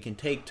parent that you can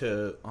take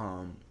to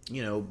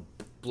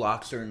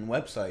block certain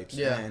websites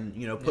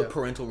and put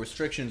parental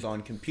restrictions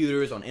on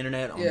computers, on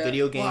internet, on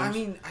video games. Well, I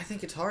mean, I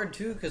think it's hard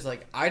too because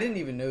like I didn't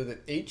even know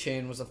that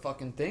 8chan was a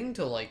fucking thing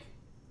till like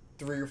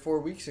 3 or 4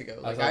 weeks ago.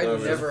 Like I'd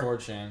never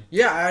 4chan.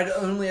 Yeah, I'd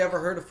only ever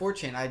heard of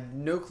 4chan. I had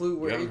no clue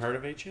where. You haven't heard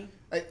of 8chan?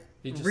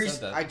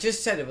 I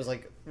just said it was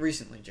like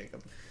recently,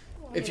 Jacob.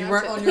 Well, if you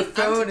weren't on your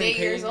phone and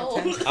paying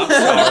attention. I'm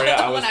sorry,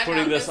 I was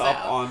putting this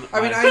up on.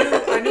 I mean,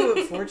 I knew what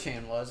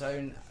 4chan was.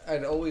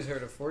 I'd always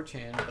heard of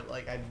 4chan, but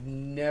like I'd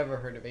never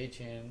heard of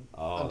 8chan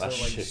until like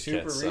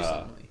super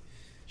recently.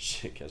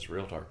 Shit gets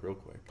real dark real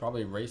quick.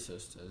 Probably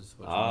racist is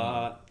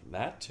what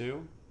that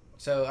too.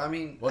 So I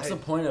mean, what's the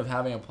point of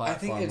having a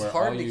platform? I think it's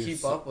hard to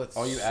keep up with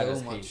all you add so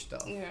is much hate.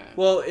 stuff. Yeah.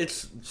 Well,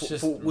 it's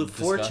with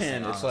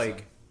 4chan. Honestly. It's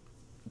like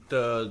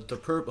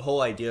the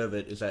whole idea of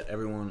it is that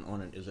everyone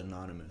on it is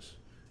anonymous.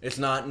 It's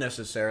not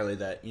necessarily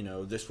that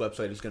this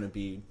website is going to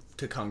be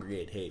to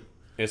congregate hate.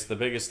 It's the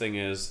biggest thing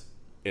is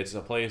it's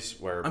a place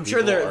where I'm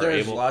sure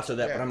there's lots of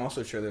that, but I'm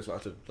also sure there's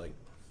lots of like.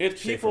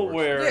 It's people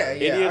where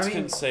idiots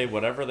can say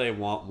whatever they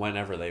want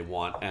whenever they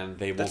want, and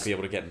they won't be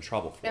able to get in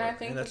trouble for it. And I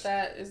think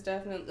that is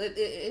definitely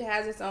it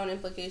has its own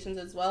implications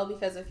as well,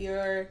 because if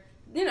you're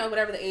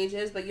whatever the age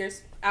is, but you're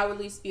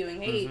outwardly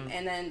spewing hate,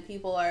 and then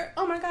people are,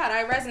 oh my god,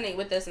 I resonate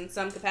with this in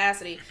some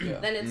capacity,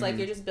 then it's like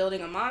you're just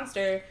building a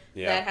monster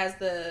that has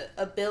the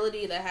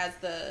ability, that has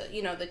the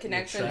the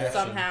connection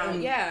somehow.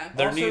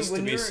 There also needs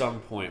to be some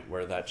point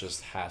where that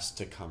just has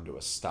to come to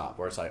a stop,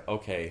 where it's like,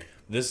 okay,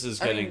 this is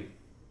getting.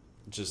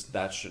 Just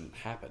that shouldn't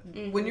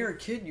happen. When you're a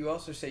kid, you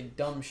also say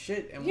dumb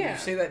shit, and when you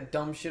say that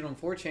dumb shit on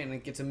 4chan and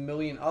it gets 1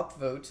 million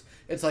upvotes,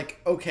 it's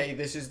like, okay,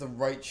 this is the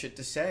right shit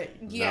to say.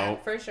 Yeah,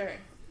 for sure.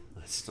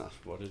 That's not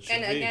what it should be.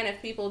 And again,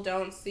 if people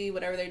don't see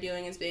whatever they're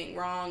doing as being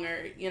wrong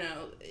or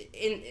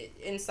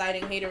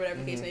inciting hate or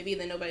whatever the case may be,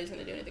 then nobody's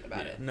going to do anything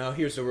about it. Now,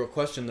 here's the real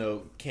question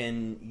though: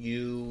 can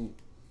you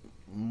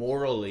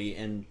morally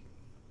and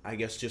I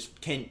guess just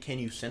can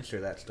you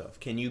censor that stuff?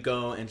 Can you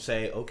go and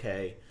say,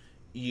 okay,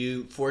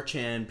 you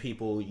 4chan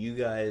people, you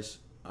guys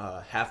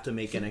have to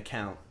make an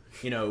account.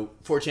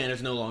 4chan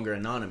is no longer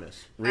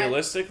anonymous.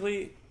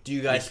 Realistically, do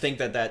you guys think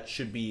that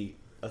should be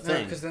a thing?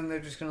 No, because then they're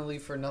just going to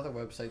leave for another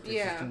website.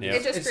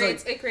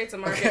 It creates a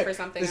market for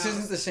something else. This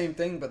isn't the same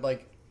thing, but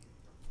like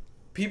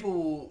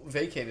people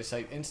vacate a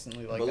site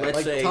instantly like that.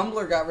 Like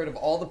Tumblr got rid of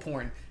all the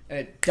porn and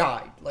it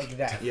died like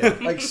that. Yeah,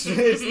 like it's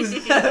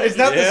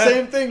not the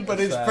same thing, but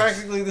it's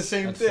practically the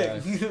same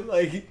thing.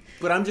 Like.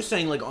 But I'm just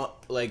saying, like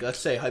let's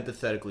say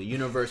hypothetically,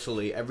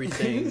 universally,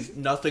 everything,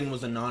 nothing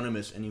was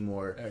anonymous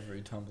anymore.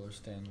 Every Tumblr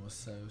stand was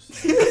so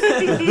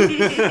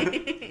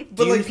sad.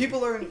 But like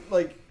people are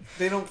like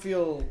they don't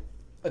feel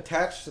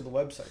attached to the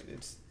website.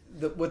 It's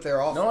what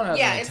they're offering. No one has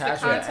it's the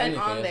content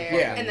on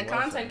there, and the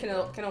content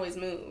can always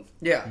move.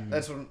 Yeah,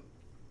 that's what.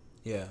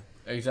 Yeah,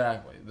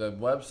 exactly. The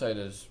website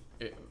is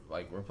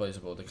like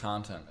replaceable. The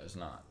content is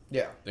not.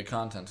 Yeah, the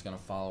content's gonna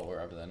follow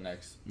wherever the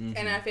next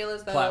and I feel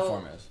as though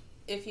platform is.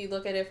 If you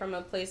look at it from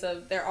a place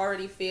of they're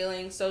already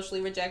feeling socially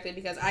rejected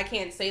because I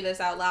can't say this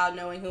out loud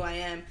knowing who I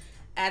am,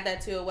 add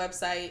that to a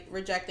website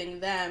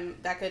rejecting them,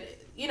 that could,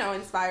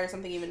 inspire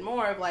something even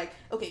more of like,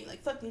 okay,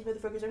 like, fuck these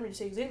motherfuckers, I'm going to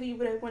say exactly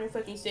what I want to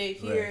fucking say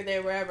here,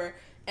 there, wherever.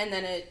 And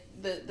then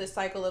the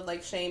cycle of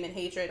like shame and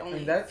hatred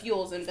only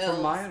fuels and builds.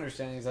 From my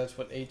understanding, that's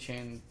what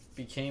 8chan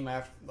became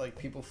after, like,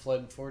 people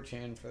fled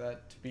 4chan for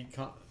that to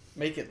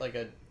make it like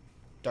a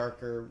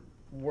darker,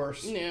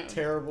 worse,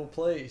 terrible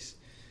place.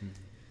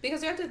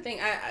 Because you have to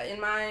think,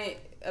 in my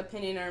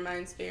opinion or my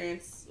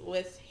experience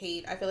with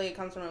hate, I feel like it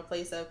comes from a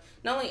place of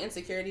not only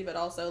insecurity, but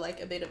also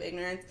like a bit of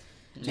ignorance.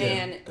 Yeah.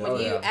 And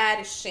when you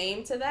add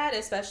shame to that,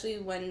 especially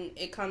when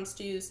it comes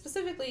to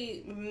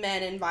specifically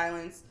men and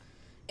violence,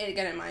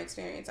 again, in my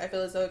experience, I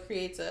feel as though it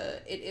creates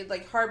it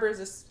like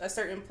harbors a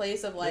certain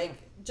place of like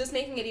just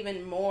making it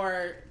even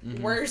more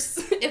worse,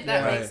 if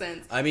that makes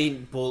sense. I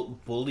mean,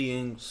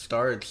 bullying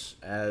starts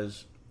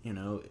as,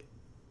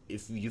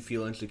 if you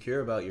feel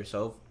insecure about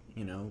yourself,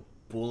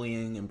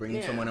 bullying and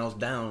bringing someone else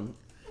down,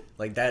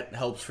 like that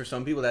helps for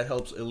some people, that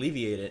helps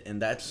alleviate it.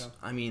 And that's,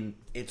 I mean,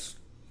 it's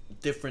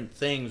different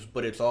things,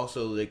 but it's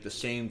also like the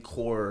same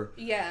core.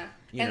 Yeah.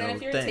 And then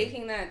if you're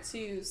taking that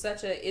to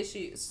such an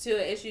issue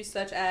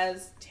such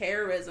as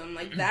terrorism,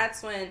 like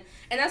that's when,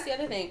 and that's the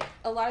other thing,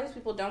 a lot of these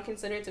people don't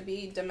consider it to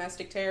be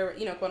domestic terror,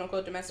 quote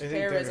unquote domestic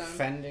terrorism. They're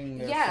defending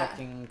their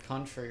fucking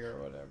country or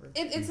whatever.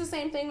 It's the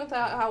same thing with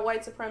how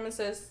white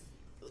supremacist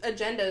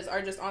agendas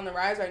are just on the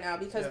rise right now,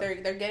 because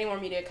they're getting more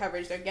media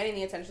coverage, they're getting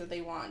the attention that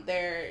they want,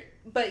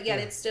 but yet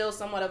it's still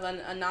somewhat of an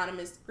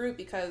anonymous group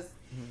because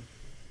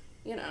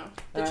the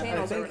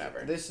channels or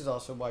whatever. This is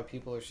also why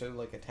people are so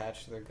like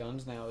attached to their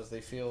guns now, is they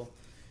feel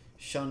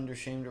shunned or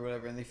shamed or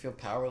whatever, and they feel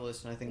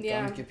powerless. And I think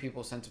guns give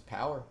people a sense of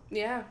power.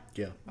 Yeah.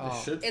 Yeah.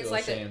 It's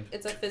like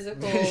it's a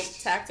physical,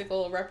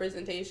 tactical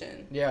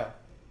representation. Yeah.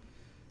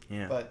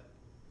 Yeah. But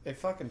it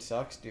fucking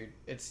sucks, dude.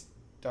 It's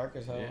dark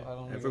as hell.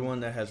 Yeah. Everyone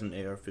that has an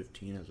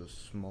AR-15 has a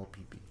small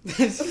pee-pee.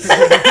 It's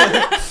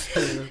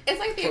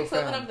like the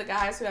equivalent of the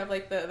guys who have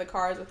like the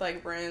cars with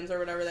like brims or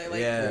whatever. They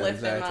like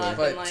lift them up.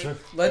 But and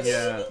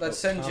let's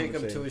send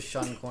Jacob to his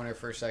shun corner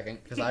for a second,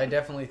 because I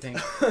definitely think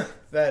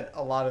that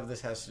a lot of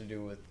this has to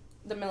do with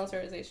the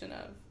militarization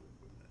of.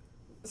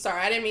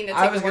 Sorry, I didn't mean to.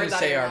 I was going to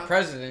say our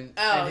president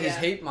and his yeah.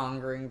 hate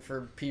mongering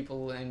for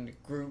people and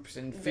groups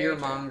and fear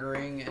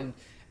mongering and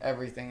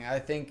everything. I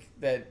think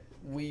that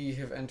we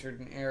have entered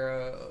an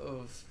era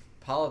of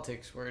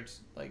politics where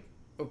it's like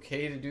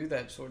okay to do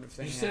that sort of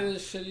thing. You say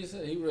this shit he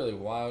said? He really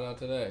wild out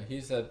today.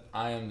 He said,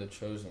 "I am the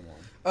chosen one."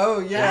 Oh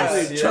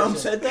yes, Trump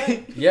said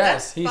that.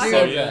 Yes, he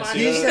said that.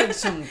 He said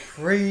some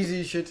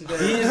crazy shit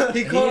today.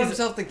 He called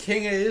himself the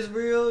king of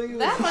Israel.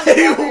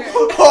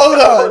 Hold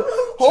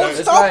on.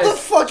 Stop the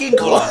fucking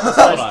clock.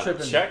 Hold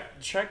on.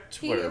 Check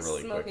Twitter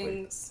really quickly.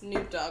 Smoking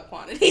Snoop Dogg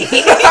quantity.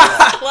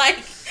 Like.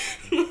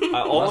 I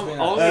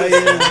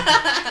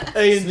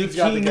am the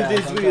king of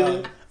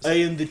Israel. I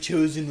am the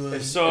chosen one.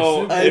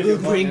 So I will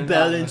bring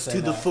balance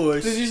to the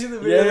force. Did you see the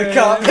video of the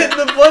cop hitting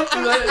the blunt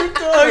to Snoop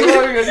Dogg?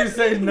 Because you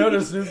say no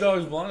to Snoop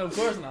Dogg's blunt? Of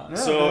course not.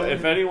 So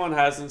if anyone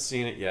hasn't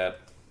seen it yet,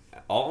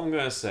 all I'm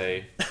gonna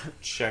say,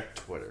 check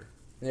Twitter.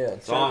 Yeah,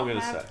 that's all I'm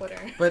gonna say. Twitter.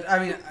 But I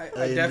mean,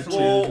 I definitely.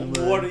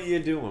 Well, what are you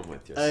doing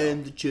with yourself? I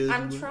am the chosen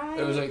I'm trying.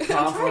 It was a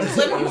conference.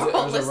 It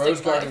was a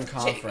Rose Garden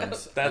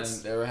conference. That's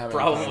they were having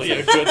probably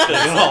a good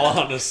thing, in all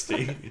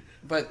honesty.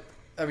 But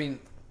I mean,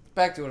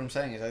 back to what I'm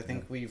saying is, I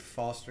think we've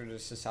fostered a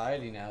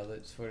society now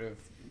that sort of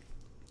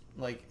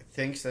like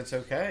thinks that's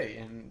okay,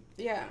 and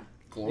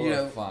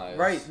glorifies.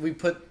 Right? We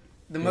put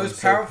the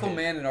most powerful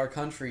man in our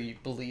country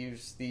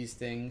believes these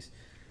things,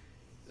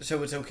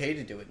 so it's okay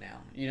to do it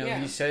now.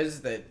 He says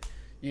that.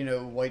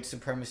 White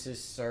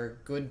supremacists are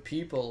good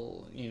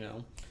people.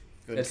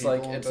 Good it's people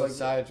like on it's both like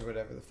sides or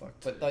whatever the fuck.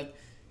 But like,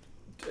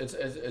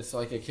 it's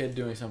like a kid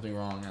doing something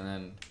wrong,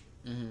 and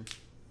then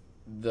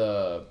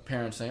the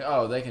parents saying,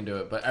 "Oh, they can do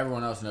it," but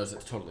everyone else knows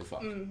it's totally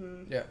fucked.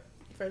 Mm-hmm. Yeah,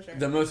 for sure.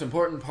 The most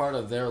important part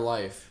of their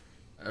life,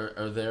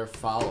 or their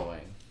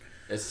following,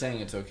 is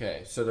saying it's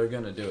okay. So they're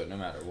gonna do it no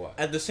matter what.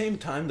 At the same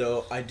time,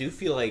 though, I do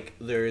feel like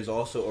there is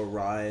also a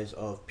rise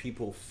of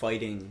people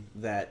fighting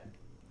that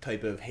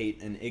type of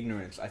hate and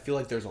ignorance. I feel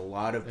like there's a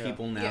lot of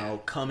people now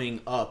coming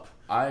up.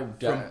 I'm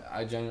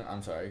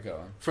sorry, go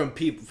on. From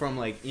people, from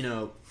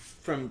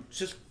from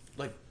just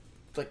like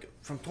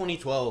from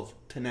 2012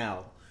 to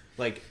now,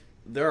 like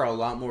there are a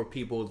lot more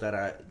people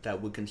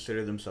that would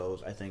consider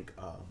themselves, I think,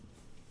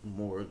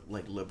 more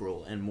like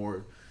liberal and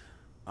more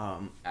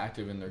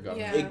active in their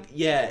government.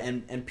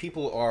 And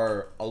people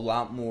are a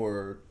lot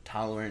more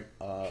tolerant,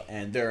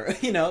 and they're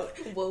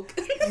woke.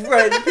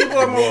 Right, people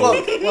are more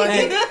woke,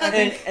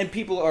 and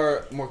people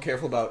are more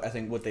careful about, I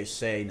think, what they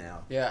say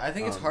now. Yeah, I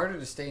think it's harder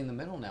to stay in the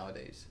middle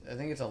nowadays. I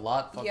think it's a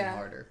lot fucking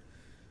harder.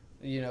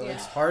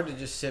 It's hard to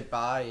just sit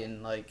by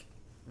and like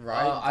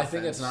ride. I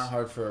think it's not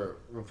hard for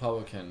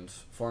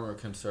Republicans, former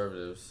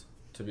conservatives,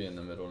 to be in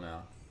the middle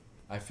now.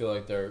 I feel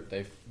like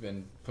they've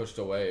been pushed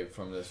away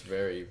from this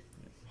very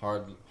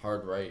hard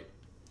right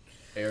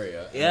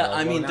area. Yeah,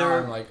 I mean,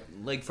 they're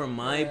like from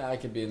my I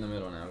could be in the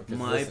middle now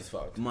because this is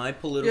fucked. My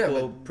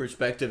political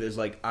perspective is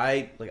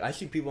I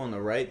see people on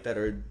the right that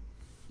are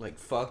like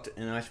fucked,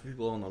 and I see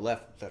people on the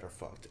left that are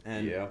fucked,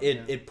 and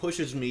it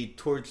pushes me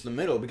towards the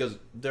middle, because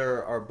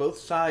there are both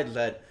sides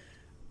that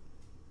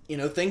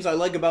things I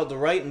like about the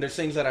right, and there's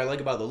things that I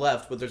like about the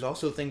left, but there's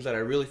also things that I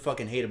really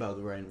fucking hate about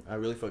the right, and I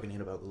really fucking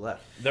hate about the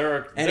left.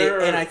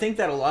 And I think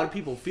that a lot of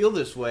people feel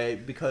this way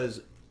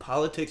because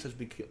politics has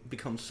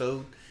become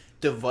so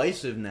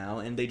divisive now,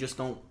 and they just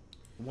don't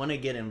want to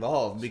get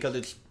involved because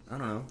it's, I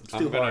don't know, it's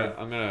too hard.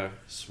 I'm gonna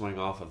swing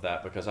off of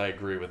that because I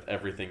agree with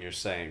everything you're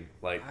saying.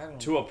 Like,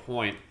 to a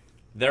point,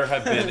 there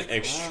have been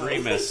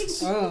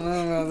extremists. I don't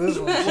know about this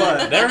one.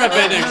 What? There have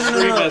been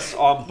extremists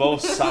on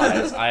both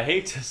sides. I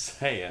hate to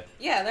say it.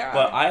 Yeah, there are.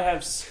 But I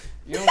have...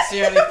 You don't see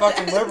any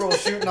fucking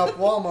liberals shooting up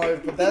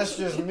Walmart, but that's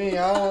just me.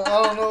 I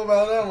don't know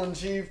about that one,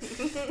 Chief.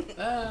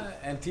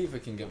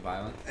 Antifa can get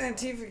violent.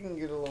 Antifa can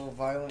get a little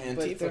violent, Antifa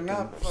but they're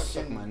not can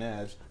suck fucking... my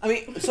nads.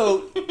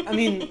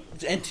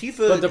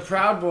 Antifa... But the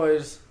Proud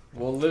Boys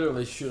will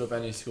literally shoot up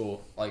any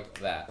school like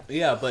that.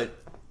 Yeah, but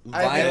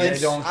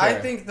violence... I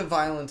think the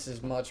violence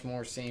is much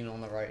more seen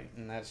on the right,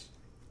 and that's...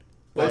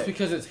 Well, it's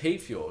because it's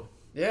hate-fueled.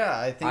 Yeah,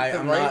 I think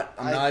I'm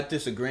not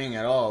disagreeing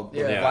at all.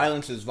 But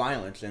violence is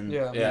violence, and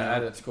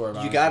at its core,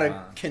 you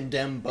gotta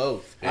condemn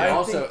both. And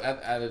also,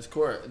 at its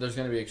core, there's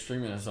going to be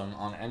extremism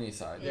on any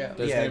side. Yeah,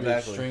 there's going to be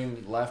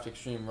extreme left,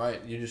 extreme right.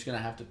 You're just going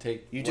to have to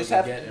take. You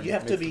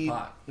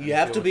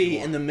have to be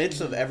in the midst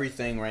of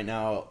everything right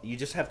now. You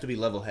just have to be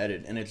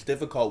level-headed, and it's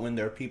difficult when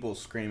there are people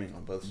screaming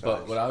on both sides.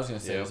 But what I was going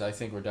to say is, I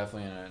think we're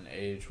definitely in an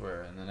age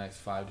where, in the next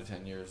 5 to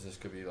 10 years, this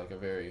could be like a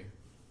very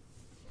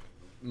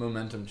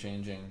momentum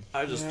changing.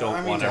 I just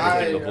don't want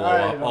everything to blow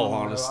up, all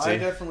honesty. I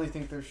definitely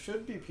think there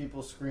should be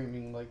people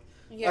screaming.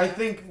 I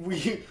think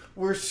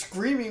we're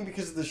screaming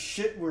because of the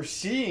shit we're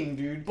seeing,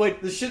 dude.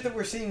 But the shit that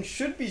we're seeing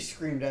should be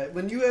screamed at.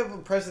 When you have a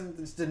president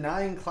that's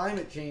denying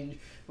climate change,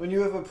 when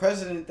you have a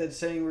president that's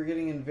saying we're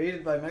getting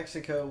invaded by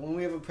Mexico, when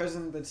we have a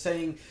president that's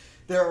saying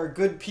there are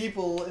good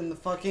people in the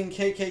fucking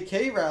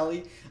KKK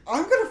rally,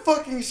 I'm gonna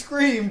fucking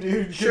scream,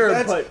 dude.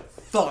 Sure, but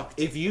fucked.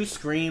 If you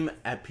scream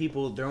at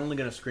people, they're only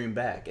gonna scream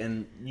back,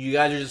 and you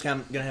guys are just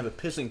gonna have a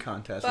pissing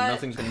contest, and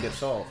nothing's gonna get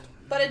solved.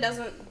 But it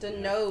doesn't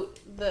denote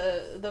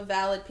the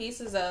valid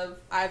pieces of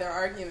either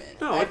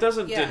argument. No, it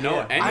doesn't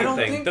denote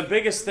anything. The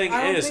biggest thing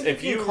is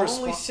if you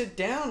calmly sit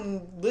down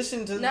and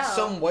listen to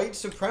some white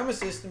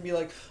supremacist and be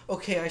like,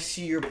 "Okay, I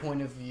see your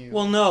point of view."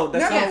 Well, no,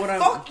 that's not what I'm.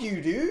 Fuck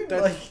you, dude.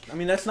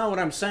 That's not what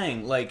I'm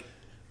saying. Like,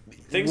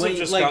 things have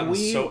just gotten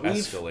so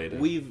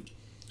escalated.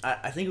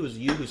 I think it was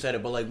you who said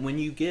it, but when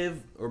you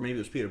give, or maybe it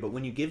was Peter, but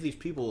when you give these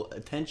people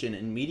attention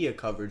and media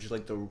coverage,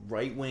 like the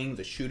right wing,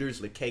 the shooters,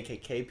 the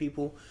KKK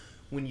people,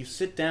 when you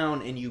sit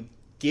down and you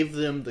give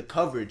them the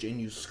coverage and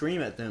you scream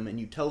at them and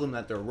you tell them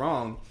that they're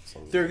wrong,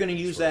 they're going to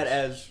use that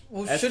as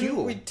shouldn't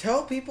fuel. We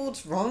tell people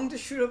it's wrong to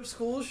shoot up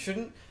schools?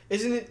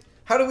 Isn't it?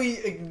 How do we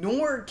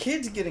ignore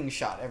kids getting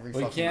shot every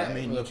fucking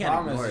day? The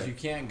problem is you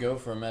can't go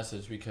for a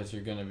message because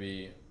you're going to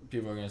be.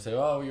 People are going to say,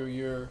 "Oh,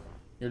 you're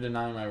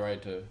denying my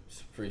right to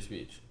free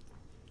speech."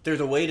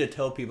 There's a way to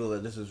tell people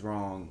that this is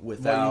wrong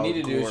without. What you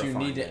need to do is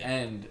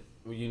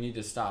you need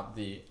to stop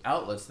the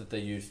outlets that they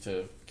use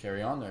to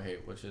carry on their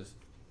hate, which is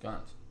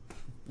guns.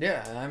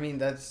 Yeah, I mean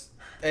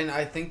and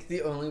I think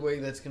the only way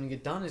that's going to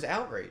get done is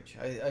outrage.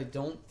 I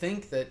don't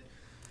think that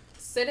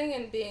sitting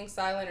and being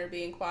silent or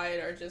being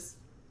quiet or just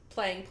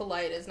playing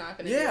polite is not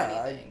going to do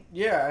anything.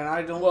 And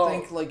I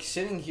don't think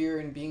sitting here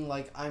and being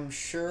like, I'm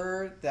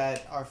sure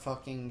that our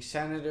fucking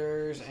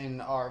senators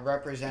and our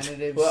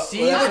representatives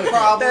see the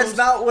problems. That's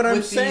not what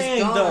I'm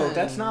saying, though.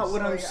 That's not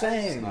what I'm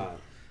saying.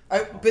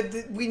 But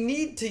we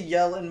need to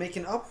yell and make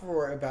an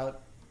uproar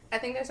about. I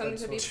think there's something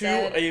to be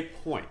said. To a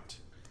point.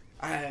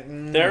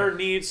 There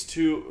needs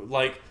to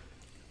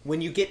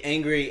when you get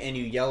angry and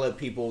you yell at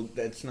people,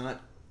 it's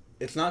not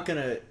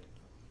gonna.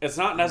 It's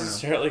not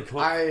necessarily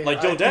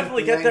you'll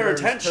definitely get their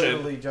attention.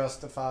 Totally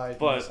justified.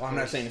 But I'm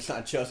not saying it's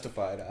not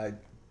justified. I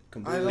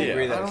completely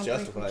agree that it's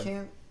justified.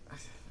 I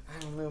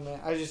don't know, man.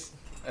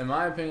 In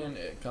my opinion,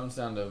 it comes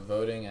down to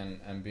voting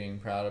and being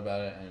proud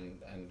about it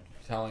and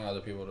telling other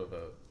people to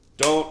vote.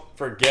 Don't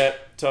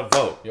forget to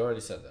vote. You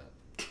already said that.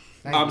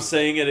 I'm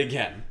saying it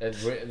again.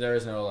 There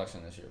is no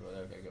election this year, but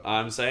okay, go.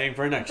 I'm saying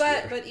for next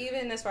year. But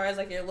even as far as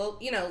your local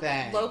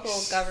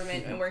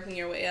government and working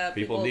your way up,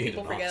 people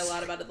forget a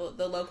lot about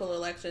the local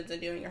elections and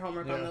doing your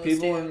homework on those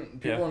people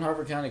in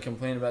Harford County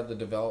complain about the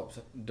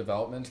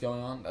developments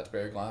going on. That's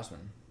Barry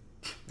Glassman.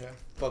 Yeah,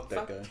 fuck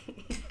that guy.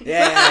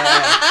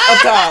 Up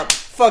top,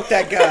 fuck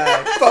that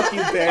guy. Fuck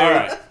you, Barry. All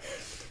right.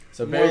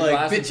 So Barry more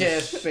like bitch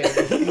ass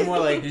Barry. More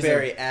like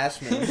Barry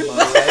Assman.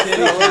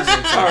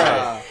 All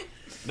right.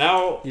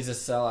 Now he's a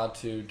sellout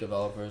to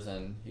developers,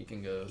 and he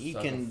can go.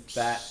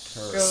 Fat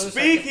turd.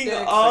 Speaking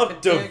of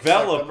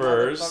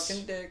developers,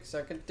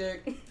 suck a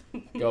dick.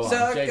 Go on,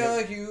 suck Jacob.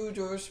 a huge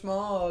or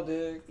small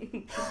dick.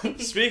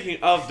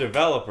 Speaking of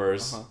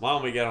developers, why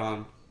don't we get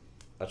on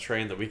a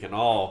train that we can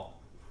all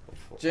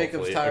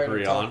Jacob's tired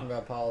agree of talking on?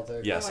 about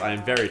politics. Yes, I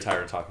am very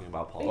tired of talking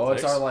about politics. Oh,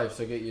 it's our life,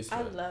 so get used to it.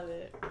 I love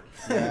it.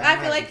 Yeah, I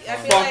feel like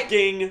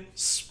fucking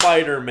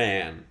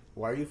Spider-Man.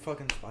 Why are you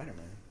fucking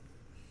Spider-Man?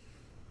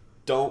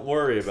 Don't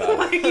worry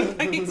about it. That's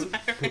a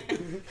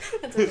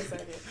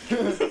nice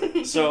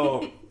idea.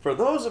 So, for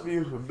those of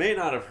you who may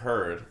not have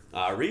heard,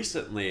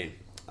 recently,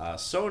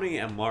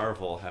 Sony and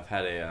Marvel have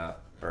had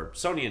or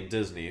Sony and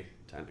Disney,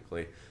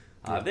 technically,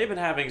 they've been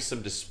having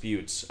some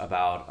disputes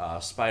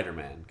about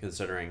Spider-Man,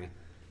 considering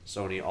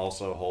Sony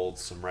also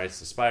holds some rights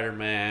to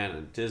Spider-Man,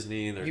 and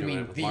Disney, they're you doing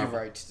mean it with the Marvel.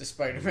 rights to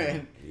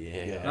Spider-Man?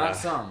 Yeah. Not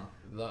some.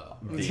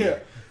 Yeah,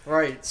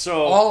 right.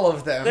 So all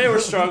of them. They were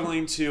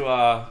struggling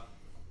to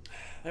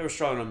they were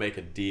struggling to make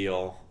a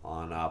deal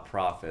on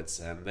profits,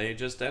 and they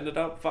just ended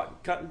up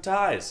cutting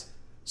ties.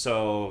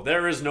 So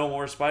there is no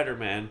more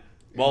Spider-Man.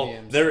 Well,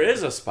 there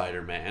is a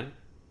Spider-Man,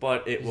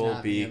 but it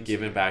will be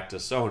given back to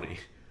Sony.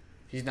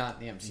 He's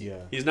not in the MCU. Yeah.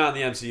 He's not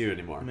in the MCU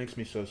anymore. It makes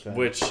me so sad.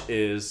 Which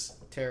is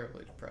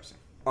terribly depressing.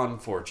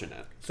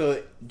 Unfortunate.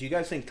 So, do you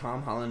guys think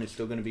Tom Holland is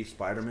still going to be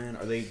Spider-Man?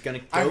 Are they going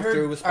to go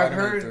through with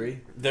Spider-Man 3?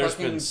 There's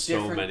been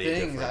so many things.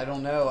 different. I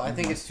don't know. I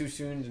think it's too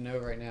soon to know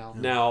right now.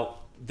 Now,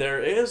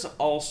 there is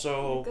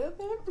also...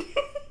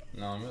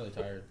 No, I'm really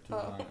tired, to be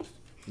honest.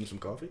 Need some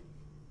coffee?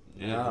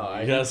 No,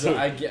 I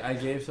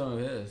gave some of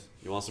his.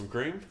 You want some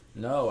cream?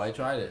 No, I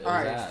tried it. All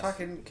right,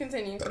 fucking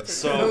continue.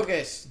 So,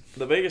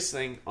 the biggest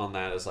thing on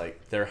that is,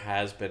 like, there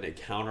has been a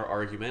counter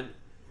argument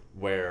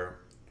where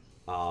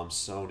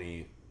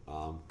Sony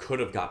could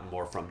have gotten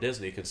more from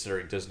Disney,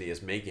 considering Disney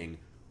is making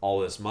all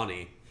this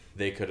money.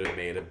 They could have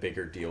made a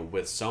bigger deal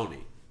with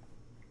Sony.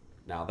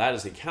 Now, that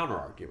is the counter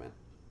argument.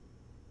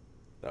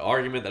 The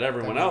argument that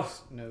everyone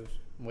else knows.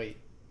 Wait,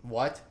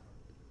 what?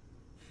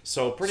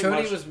 So pretty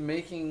Sony much was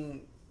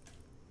making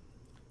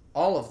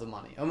all of the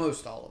money,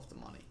 almost all of the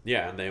money.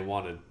 Yeah, and they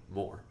wanted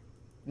more.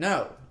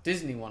 No,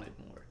 Disney wanted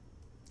more.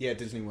 Yeah,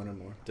 Disney wanted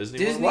more.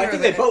 Disney well, I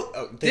think they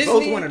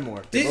both wanted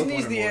more.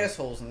 Disney's the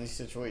assholes in these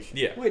situations.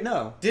 Yeah. Wait,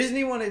 no.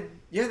 Disney wanted.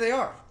 Yeah, they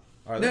are.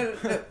 Are they?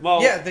 No.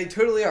 Well, yeah, they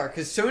totally are.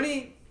 Because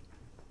Sony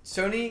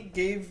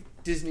gave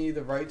Disney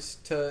the rights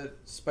to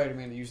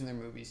Spider-Man to use in their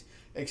movies,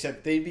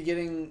 except they'd be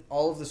getting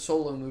all of the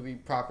solo movie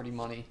property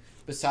money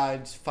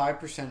besides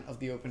 5% of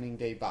the opening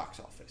day box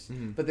office.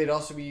 Mm-hmm. But they'd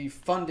also be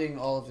funding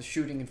all of the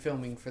shooting and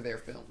filming for their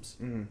films.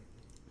 Mm-hmm.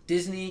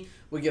 Disney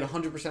would get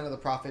 100% of the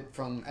profit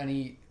from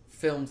any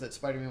films that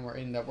Spider-Man were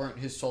in that weren't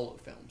his solo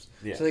films.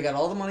 Yeah. So they got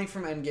all the money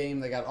from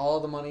Endgame, they got all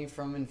the money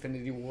from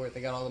Infinity War,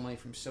 they got all the money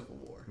from Civil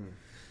War.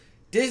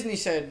 Disney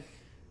said,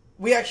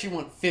 we actually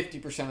want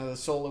 50% of the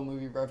solo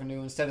movie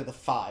revenue instead of the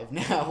 5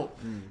 now.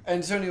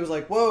 And Sony was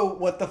like, whoa,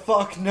 what the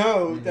fuck?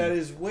 No, that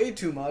is way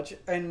too much.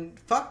 And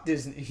fuck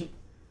Disney.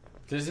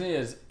 Disney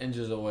is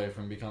inches away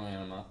from becoming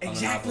an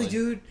Exactly,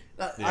 dude.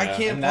 Yeah. I can't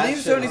And blame that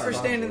shit Sony is for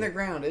standing wrong. their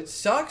ground. It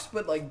sucks,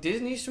 but like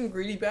Disney's some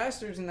greedy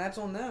bastards, and that's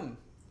on them.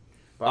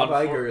 Bob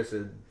Iger is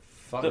a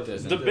Fuck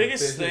Disney. The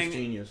biggest business thing,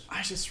 genius.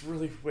 I just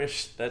really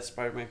wish that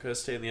Spider-Man could have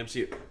stayed in the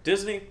MCU.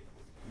 Disney,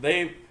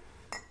 they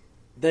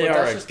are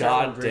that's a just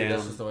capital greed. goddamn...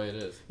 That's just the way it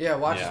is. Yeah,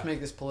 watch us make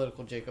this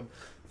political, Jacob.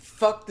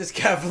 Fuck this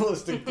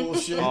capitalistic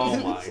bullshit. Oh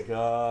my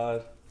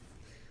god.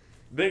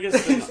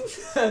 Biggest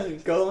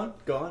thing... Go on.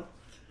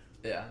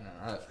 Yeah,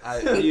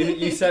 no,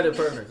 you said it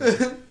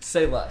perfectly.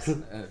 Say less,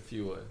 if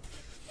you would.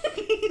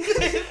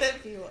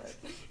 If you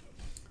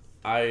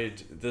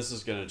would. This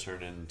is gonna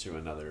turn into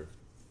another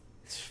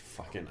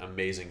fucking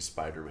amazing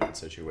Spider-Man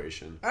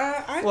situation.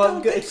 I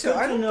don't think so.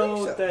 I don't think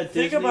so. that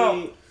Think Disney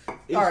about-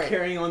 is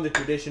carrying on the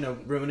tradition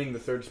of ruining the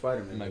third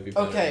Spider-Man. Might be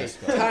better Okay, this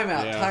time.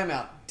 time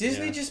out.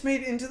 Disney Yeah. just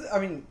made into the... I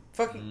mean,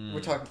 fucking...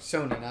 We're talking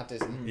Sony, not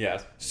Disney.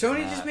 Yeah.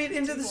 Sony just made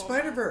Into the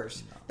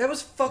Spider-Verse. That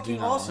was fucking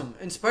Do not. awesome.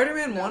 And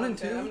Spider-Man 1 and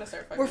dude, 2 I'm gonna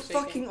start were shaking.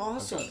 fucking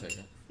awesome. I'm gonna take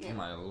it. Yeah. Oh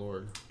my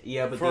lord.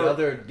 Yeah, but For-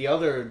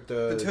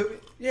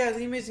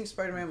 The Amazing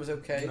Spider-Man was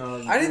okay. No,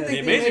 I didn't the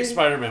think The Amazing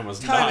Spider-Man was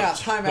Time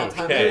not out.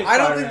 okay. I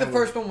don't think the Spider-Man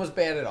first one was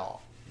bad at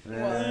all.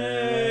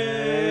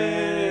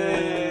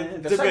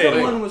 The second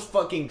Debating. one was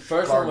fucking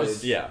First one garbage.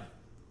 was- Yeah.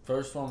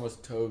 First one was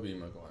Tobey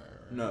Maguire.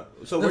 No.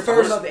 So The we're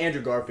first- talking about the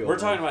Andrew Garfield. We're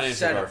talking about Andrew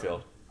Set up.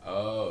 Garfield.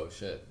 Oh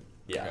shit.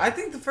 Yeah. I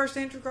think the first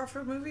Andrew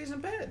Garfield movie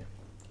isn't bad.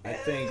 I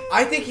think.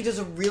 I think he does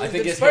a really I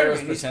think good his hair is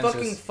Spider-Man. He's pretentious.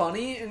 fucking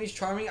funny and he's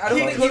charming. I don't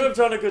He think could have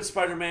done a good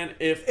Spider-Man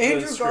if the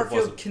Andrew script Garfield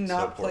wasn't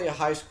cannot so play a poor.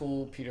 high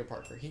school Peter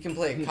Parker. He can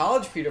play a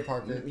college Peter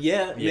Parker.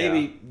 Yeah, Yeah.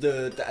 maybe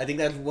I think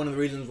that's one of the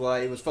reasons why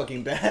it was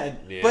fucking bad.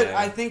 Yeah. But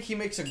I think he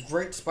makes a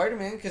great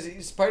Spider-Man because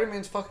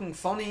Spider-Man's fucking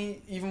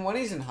funny even when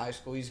he's in high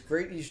school. He's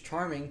great. He's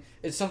charming.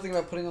 It's something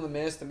about putting on the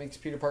mask that makes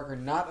Peter Parker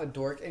not a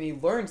dork, and he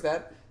learns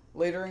that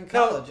later in No,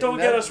 college. don't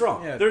And get that- us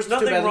wrong. Yeah, There's it's too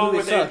nothing bad the wrong movie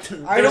with sucked.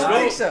 it. I There's don't no-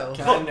 think so.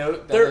 Can I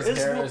note that there his is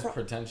hair no is pro-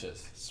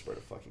 pretentious? Swear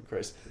to fucking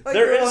Christ. Like,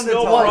 There you're is on the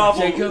no top,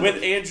 problem Jacob.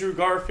 with Andrew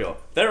Garfield.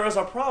 There is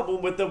a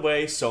problem with the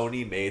way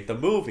Sony made the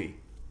movie.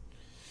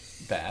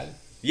 Bad.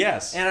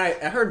 Yes. And I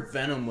heard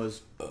Venom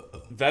was.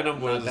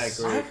 Venom Not was... that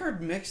great. I've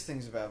heard mixed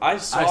things about it. I I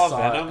saw saw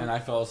Venom. it and I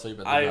fell asleep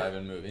at the I-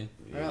 drive-in movie.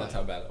 Really? That's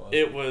how bad it was.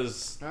 It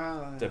was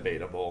Uh,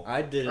 debatable.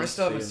 I didn't. I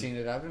still haven't see seen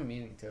it. I've been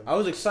meaning to. I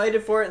was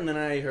excited for it, and then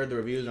I heard the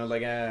reviews, and I was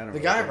like, I don't. The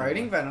really guy care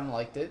writing anymore. Venom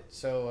liked it,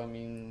 so I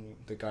mean,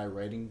 The guy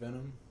writing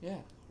Venom. yeah.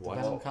 What?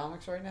 Venom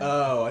comics right now.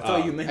 Oh, I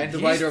thought Oh. you meant and the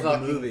he's writer of the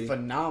fucking movie.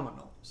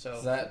 phenomenal. So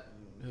Is that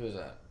who is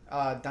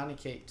that? Donnie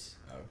Cates,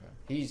 Oh, okay.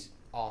 he's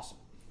awesome.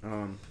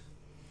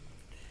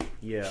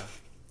 Yeah.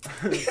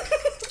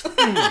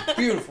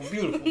 Beautiful.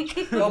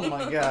 Oh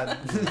my god.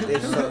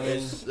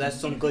 That's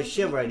some good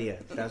shit right here.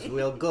 That's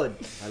real good.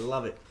 I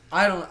love it.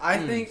 I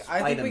think we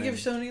Spider-Man. give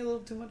Sony a little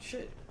too much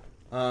shit.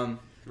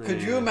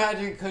 Could you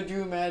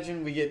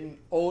imagine we get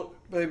old?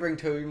 They bring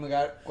Tobey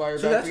Maguire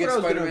So back to get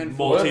Spider-Man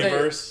 4.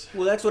 Multiverse.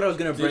 Well, that's what I was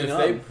gonna bring if up.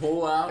 they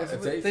pull out, if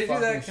they do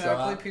fucking that, can I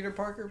shot, play Peter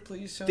Parker,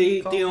 please? No, no,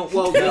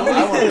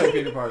 I want to play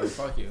Peter Parker.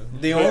 Fuck you.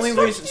 the only reason.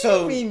 What do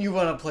So you mean you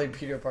want to play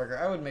Peter Parker?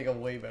 I would make a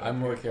way better. I'm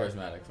more Peter Parker.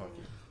 charismatic. Fuck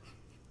you.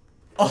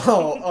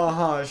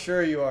 Oh,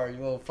 sure you are, you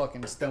little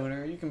fucking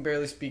stoner. You can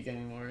barely speak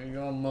anymore.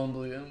 You're all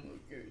mumbly. I'm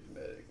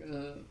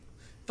charismatic.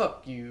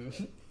 Fuck you.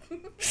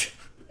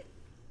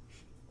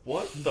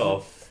 What the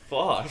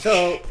fuck?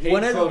 so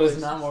one of Hateful the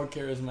is not more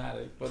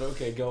charismatic, but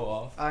okay, go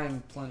off.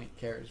 I'm plenty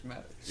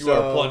charismatic. You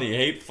are plenty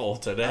hateful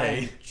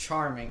today. I'm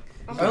charming.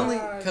 Oh my Only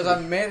God. because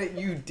I'm mad at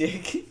you,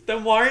 dick.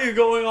 Then why are you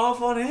going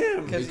off on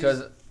him?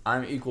 Because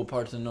I'm equal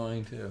parts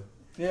annoying too.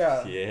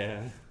 Yeah.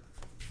 Yeah.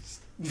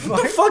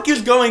 What the fuck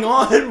is going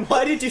on?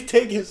 Why did you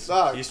take his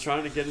sock? He's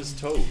trying to get his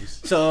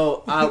toes.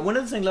 So one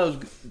of the things I was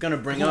gonna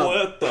bring up.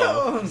 What the?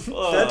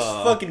 That's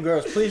fucking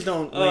gross. Please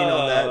don't lean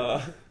on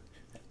that.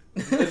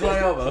 It's my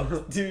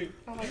elbow. Dude,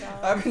 Oh my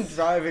god. I've been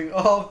driving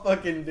all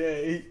fucking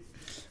day.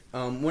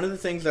 One of the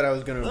things that I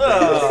was gonna bring I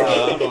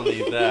up don't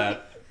need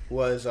that.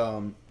 was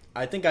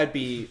I think I'd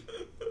be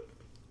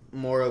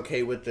more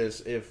okay with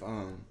this if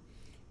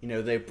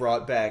they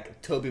brought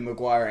back Tobey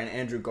Maguire and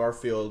Andrew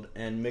Garfield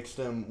and mixed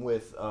them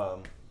with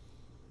the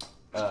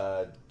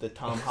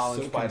Tom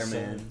Holland So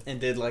Spider-Man concerned. and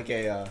did like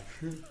a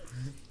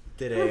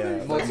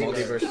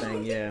multiverse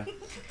thing. Yeah.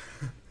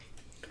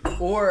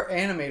 Or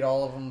animate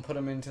all of them and put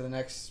them into the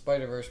next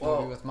Spider-Verse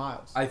movie with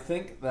Miles. I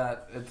think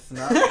that it's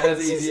not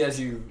as easy as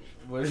you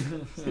would.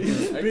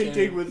 He's I speaking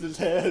can't- with his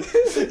head.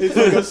 It's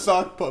like a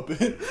sock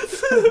puppet.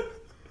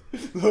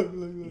 Look.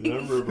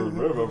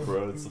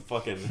 Bro, it's a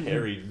fucking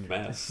hairy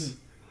mess.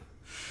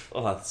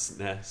 Oh, that's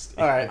nasty.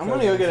 All right, I'm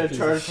gonna go get a Piece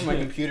charge of for my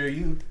shit. computer.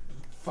 You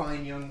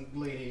fine young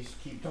ladies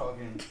keep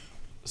talking.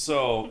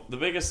 So the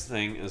biggest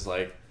thing is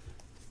like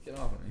Get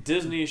off of me.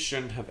 Disney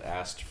shouldn't have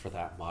asked for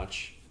that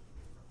much,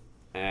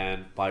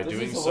 and by This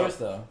doing is the so, worst,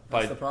 though.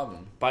 That's the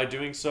problem. by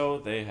doing so,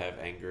 they have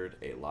angered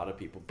a lot of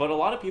people. But a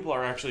lot of people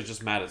are actually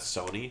just mad at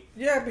Sony.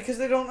 Yeah, because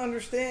they don't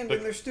understand But-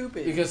 and they're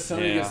stupid. Because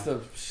Sony Yeah. gets the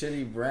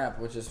shitty rap,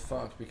 which is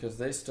fucked, because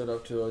they stood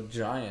up to a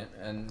giant,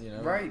 and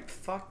Right,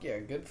 fuck yeah,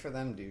 good for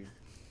them, dude.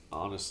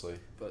 Honestly,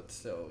 But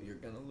still, you're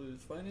gonna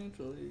lose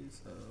financially.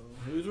 So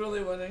who's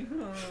really winning?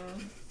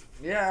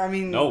 Yeah, I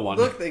mean, No one.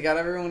 look, they got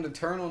everyone to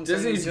turn on Sony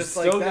Disney's just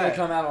still like gonna that.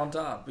 come out on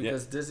top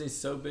because Disney's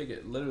so big,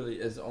 it literally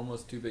is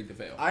almost too big to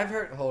fail. I've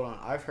heard,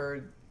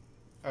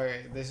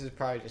 okay, this is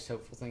probably just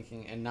hopeful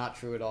thinking and not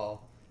true at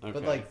all. okay.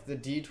 But like the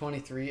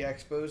D23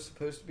 Expo is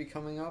supposed to be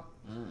coming up,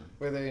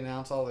 where they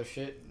announce all their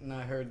shit, and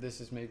I heard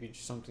this is maybe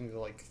just something to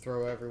like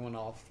throw everyone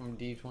off from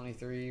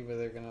D23, where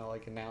they're gonna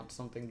like announce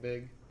something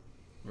big.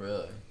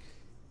 Really?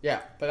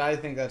 Yeah, but I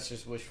think that's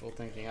just wishful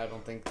thinking. I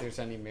don't think there's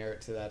any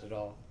merit to that at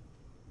all.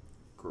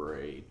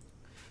 Great.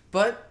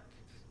 But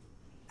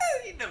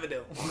you never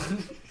know.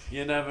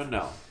 You never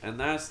know, and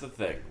that's the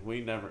thing.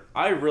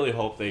 I really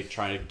hope they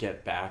try to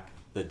get back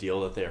the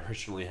deal that they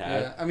originally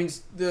had. Yeah, I mean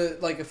the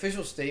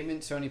official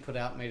statement Sony put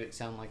out made it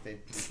sound like they.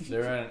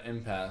 They're at an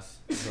impasse.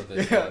 Is what they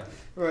Yeah, said.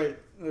 right.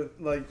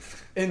 Like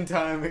in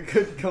time it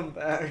could come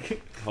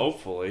back.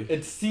 Hopefully.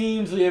 It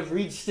seems we have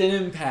reached an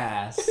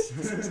impasse.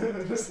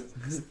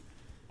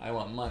 I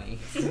want money.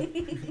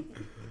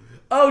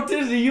 Oh,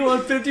 Disney, you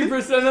want 50%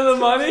 of the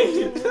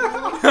money?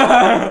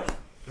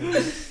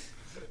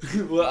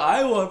 Well,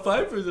 I want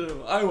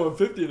 5%. I want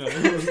 50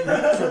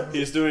 now.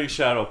 He's doing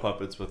shadow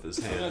puppets with his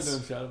I'm not hands.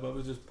 doing shadow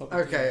puppets, just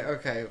puppets.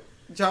 Okay.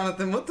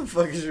 Jonathan, what the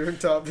fuck is your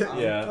topic?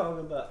 Yeah.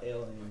 talking about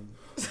aliens.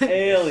 Oh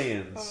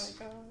Aliens.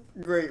 my god.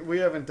 Great, we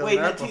haven't done Wait,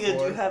 that Natia,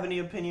 before. do you have any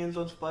opinions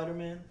on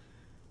Spider-Man?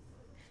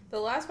 The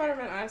last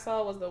Spider-Man I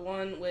saw was the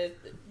one with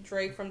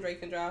Drake from Drake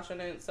and Josh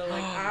in it. So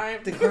like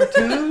I'm The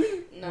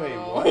cartoon? no. Wait,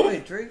 what?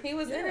 Wait, Drake? He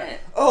was in it.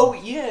 Oh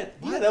yeah,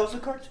 that was a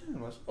cartoon.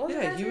 Wasn't Was it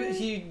Yeah, cartoon?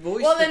 he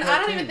voiced. Well the then I don't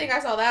cartoon. even think I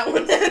saw that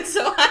one then,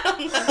 so I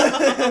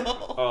don't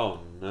know. Oh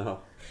no.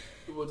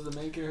 What's the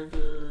main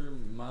character?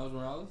 Miles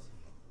Morales?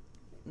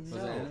 Was it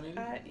No.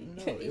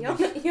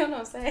 animated? Yo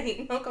no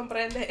sé, no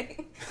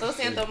comprende. Lo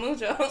siento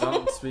mucho.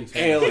 Don't speak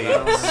Spanish. Aliens. I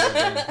don't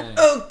remember a damn thing.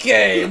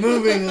 Okay,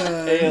 moving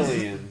on.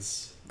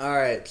 Aliens. All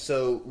right,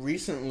 so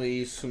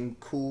recently some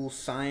cool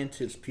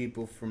scientist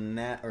people from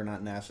not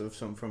NASA,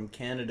 some from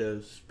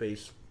Canada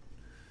space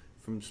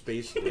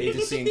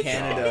agency in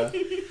Canada.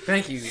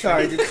 Thank you.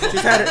 Sorry,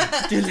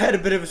 just had a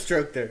bit of a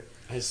stroke there.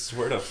 I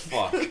swear to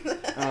fuck.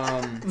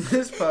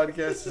 This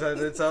podcast has had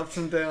its ups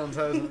and downs,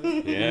 hasn't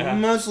it? Yeah.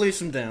 Mostly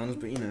some downs,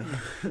 but you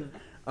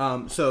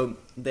know. So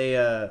they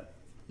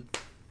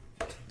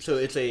so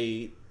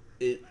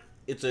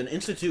it's an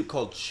institute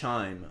called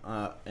CHIME,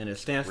 and it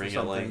stands for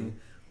Ring-a-ling. something,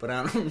 but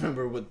I don't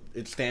remember what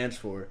it stands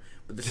for.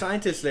 But the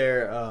scientists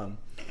there,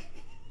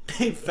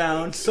 they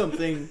found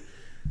something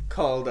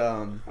called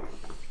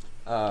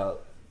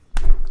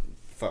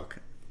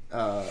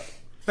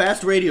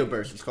fast radio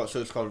bursts.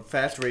 It's called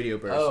fast radio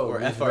bursts or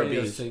these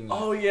radio FRBs. signals.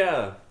 Oh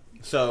yeah.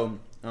 So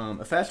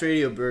a fast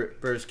radio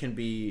burst can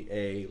be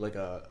a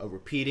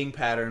repeating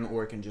pattern,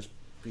 or it can just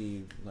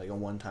be like a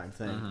one-time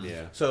thing.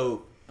 Yeah.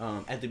 So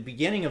at the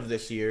beginning of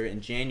this year,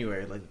 in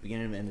January, like the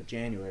beginning and end of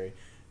January,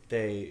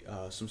 they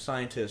some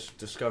scientists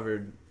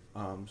discovered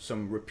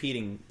some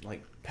repeating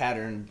like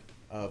pattern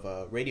of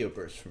radio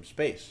bursts from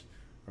space,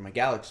 from a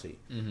galaxy,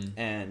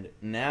 and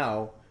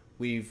now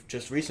we've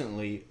just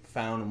recently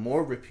found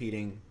more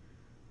repeating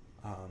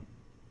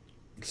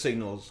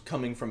signals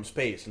coming from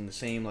space in the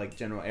same like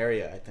general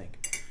area, I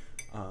think.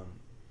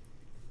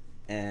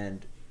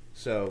 And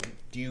so,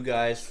 do you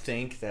guys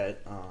think that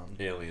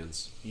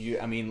aliens?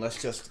 I mean,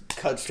 let's just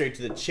cut straight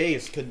to the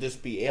chase. Could this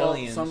be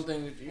aliens? Well,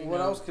 something.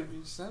 What else could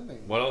be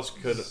sending? What else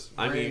could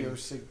radio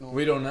signal.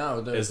 We don't know.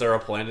 Is there a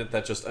planet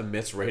that just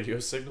emits radio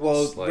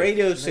signals? Well, like,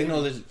 radio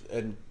signal is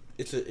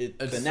it's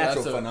a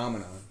natural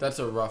phenomenon. That's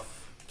a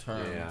rough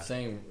term. Yeah.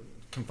 Saying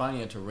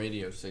confining it to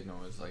radio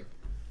signal is like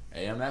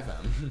AM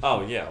FM.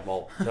 Oh yeah,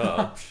 well,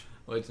 duh.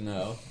 Wait,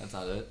 no, that's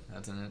not it.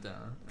 That's an it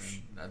down.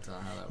 And that's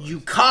not how that works. You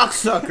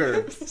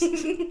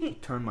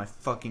cocksucker! Turn my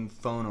fucking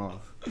phone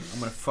off. I'm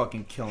gonna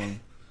fucking kill him.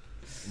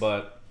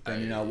 But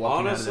Then you're not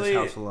walking honestly,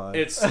 out of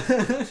this house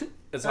alive.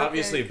 it's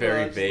obviously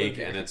very vague,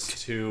 okay. and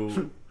it's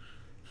too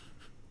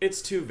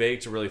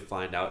vague to really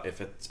find out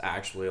if it's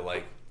actually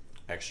like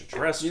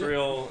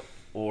extraterrestrial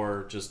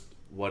or just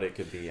what it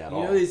could be at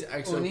all. You know these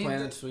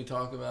exoplanets we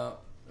talk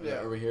about,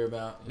 Yeah. or we hear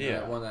about. You know, Yeah.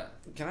 that one that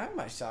Can I have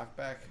my sock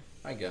back?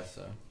 I guess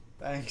so.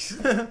 Thanks.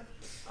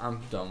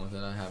 I'm done with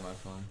it. I have my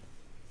fun.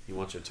 You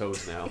want your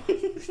toes now.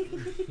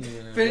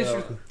 Yeah, Finish well,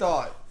 your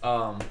thought.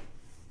 Can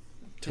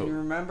you To-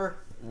 remember?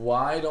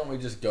 Why don't we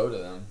just go to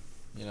them?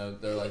 You know,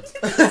 they're like,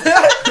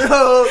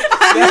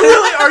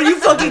 Are you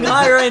fucking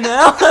high right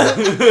now?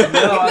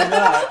 no, I'm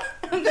not.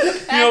 we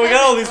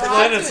got all these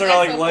planets that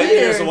are like light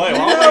years away.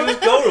 Why don't we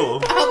just go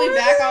to them? I'll be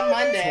back on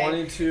Monday.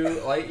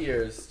 22 light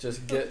years.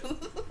 Just get.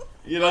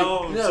 You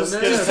know, No, just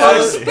no, get no, a no. Tell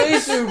a taxi.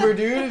 space Uber,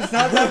 dude. It's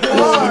not that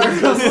far.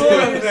 Come on, You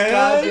man.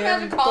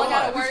 guys are calling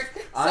out of work.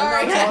 I'm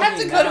Sorry, not I have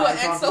to talking go now, to I'm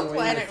an talking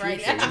way in the exoplanet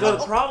right future. now.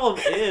 The problem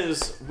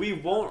is we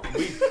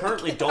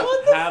currently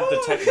don't have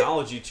the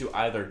technology to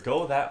either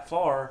go that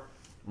far,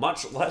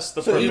 much less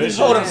the provisions.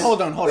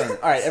 Hold on. All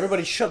right,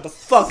 everybody, shut the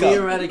fuck up.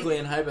 Theoretically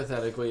and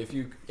hypothetically, if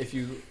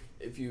you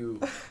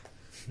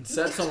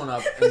set someone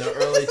up in their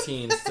early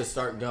teens to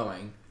start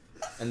going,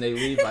 and they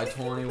leave by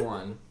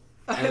 21,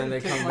 and then they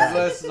Take come my back,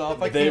 glasses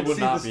off. I They can't would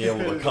see not the be able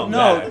to stupidity. come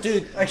No, back.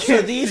 dude. I So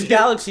can't these see.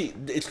 galaxy,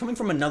 it's coming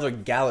from another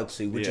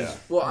galaxy, which Yeah. is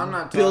Well, I'm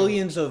not talking,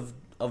 billions of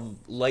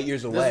light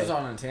years This away. is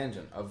on a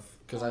tangent of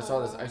because I saw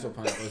this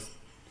exoplanet was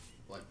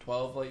like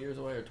 12 light years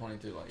away or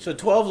 22 light years. So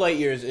 12 light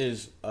years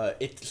is so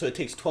it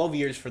takes 12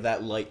 years for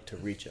that light to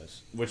reach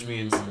us, Which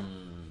means,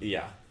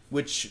 yeah.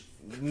 which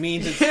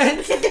means it's,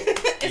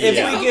 If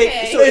we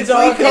okay. could, so It's if we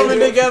all could- coming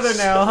together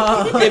now,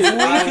 huh?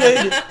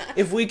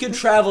 if we could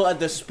travel at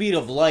the speed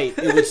of light,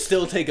 it would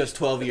still take us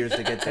 12 years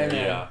to get there.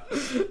 Yeah.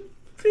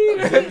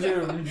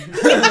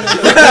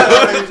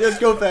 Just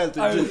go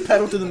faster. Just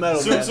pedal to the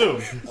metal, man.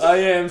 Zoom. I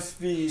am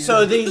speed.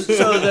 So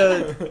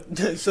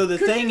the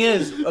thing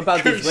is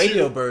about these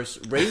radio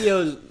bursts,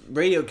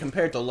 radio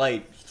compared to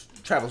light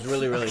travels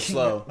really, really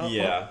slow.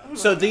 Yeah.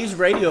 So these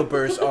radio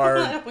bursts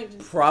are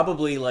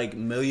probably like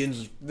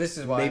millions, This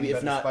is why maybe I'm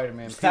if not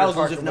Spider-Man.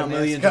 thousands, if not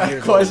millions of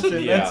years old.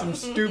 Question. Yeah. That's some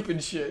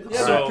stupid shit.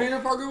 yeah, So- but Peter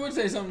Parker would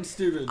say something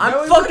stupid.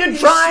 I'm fucking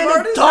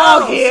trying to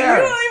talk here.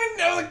 You don't even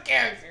know the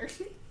character.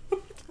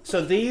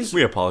 So these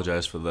We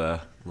apologize for the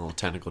little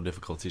technical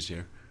difficulties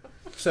here.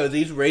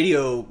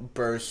 radio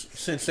bursts,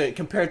 since they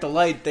compared to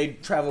light, they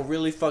travel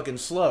really fucking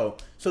slow.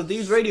 So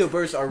these radio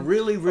bursts are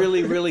really,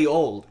 really, really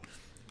old.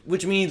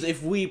 Which means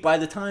if we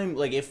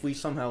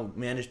somehow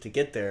manage to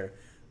get there,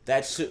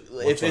 that's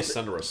if it's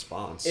send a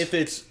response. if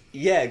it's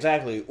yeah,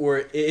 exactly, or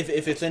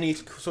if it's any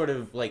sort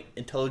of like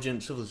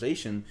intelligent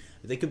civilization,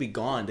 they could be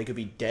gone. They could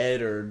be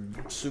dead or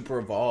super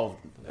evolved.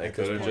 they at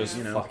could this have point, just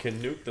you know. fucking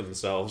nuked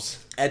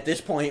themselves. At this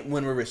point,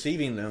 when we're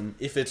receiving them,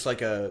 if it's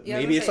like a Yeah, I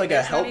was maybe gonna it's say, like a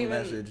there's not help even-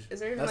 message. Is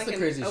there even That's like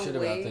the crazy a shit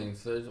way? about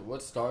things.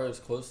 What star is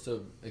close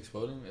to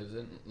exploding? Is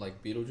it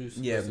like Beetlejuice?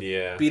 Yeah,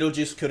 Yeah.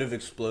 Beetlejuice could have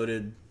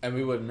exploded. And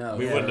we wouldn't know.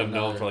 We Yeah, wouldn't have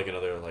known another- for like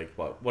another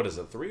what is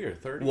it, 3 or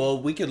 30?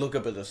 Well, we could look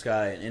up at the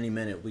sky, and any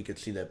minute we could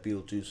see that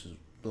Beetlejuice is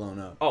blown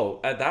up. Oh,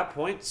 at that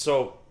point,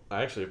 so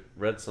I actually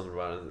read something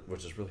about it,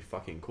 which is really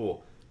fucking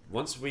cool.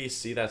 Once we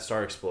see that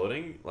star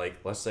exploding, like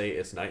let's say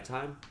it's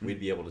nighttime, we'd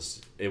be able to.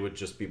 It would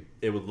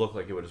look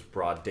like it was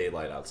broad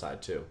daylight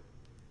outside too.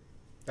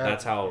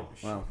 That's how.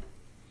 Wow.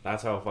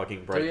 That's how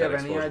fucking bright Do you that have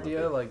any explosion would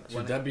idea, be. like, Dude,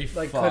 when that'd be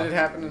like, fucked. could it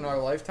happen in our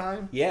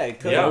lifetime? Yeah,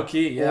 it could. Yeah.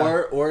 Low-key, yeah.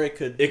 Or it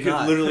could. It could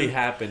not. literally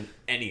happen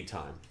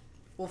anytime.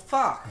 Well,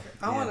 fuck.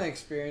 I Yeah. want to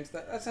experience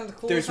that. That sounds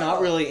cool. There's as not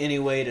hell. really any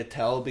way to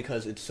tell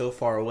because it's so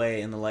far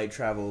away, and the light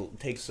travel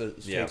takes so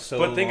Yeah, takes so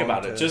but think long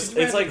about it. to- Just Could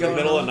you it's like the imagine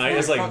middle going of home night. for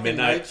It's a like fucking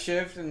midnight. night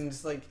shift, and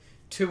it's like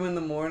 2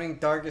 a.m,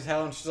 dark as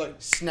hell, and she's like,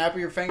 snap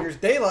your fingers,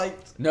 daylight.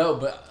 No,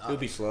 but It would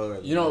be slower.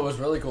 you know, it was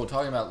really cool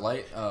talking about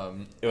light.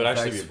 It would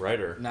actually effects, be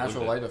brighter.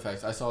 Natural light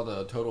effects. I saw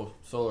the total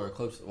solar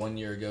eclipse 1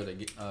 year ago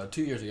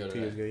 2 years ago. 2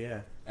 years ago,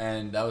 yeah.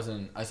 And that was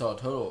I saw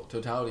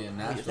totality in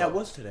Nashville. That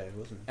was today,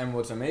 wasn't it? And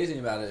what's amazing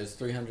about it is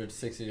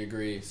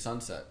 360-degree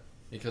sunset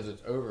because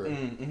it's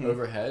Mm-hmm.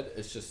 overhead.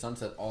 It's just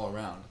sunset all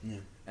around. Yeah.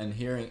 And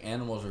hearing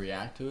animals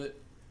react to it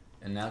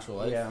in natural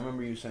light. Yeah, I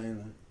remember you saying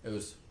that. It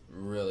was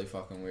really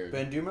fucking weird.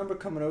 Ben, do you remember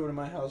coming over to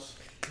my house?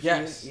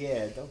 Yes.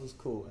 Yeah, that was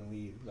cool. And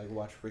we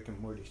watched Rick and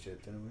Morty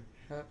shit, didn't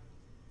we?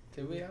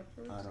 Did we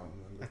afterwards? I don't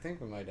remember. I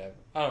think we might have.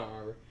 I don't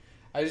remember.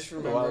 I just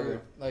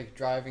remember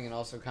driving and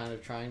also kind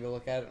of trying to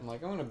look at it. I'm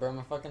like, I'm gonna burn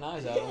my fucking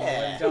eyes out.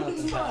 Yeah,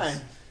 Jonathan's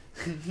fine.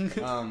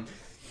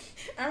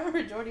 I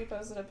remember Jordy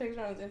posted a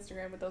picture on his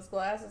Instagram with those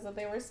glasses that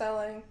they were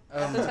selling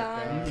at the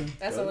time. God.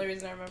 That's the only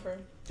reason I remember.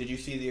 Did you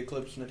see the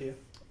eclipse, Natia?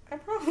 I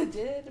probably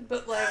did,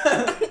 but like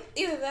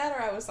either that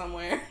or I was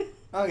somewhere.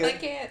 Okay. I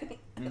can't.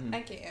 Mm-hmm.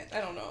 I can't.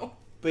 I don't know.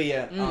 But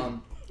yeah,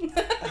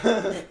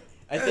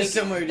 I think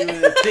somewhere doing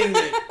a thing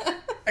that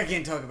I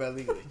can't talk about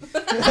legally.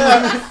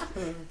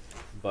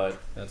 But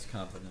That's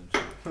confidential.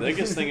 the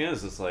biggest thing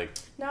is, it's like,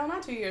 No,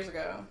 not 2 years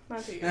ago.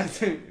 Not 2 years. Not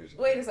 2 years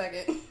ago. Wait a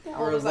second. How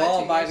Or old a was I 2 years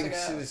law-abiding ago?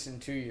 citizen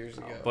 2 years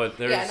ago. but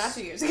there's, Yeah, not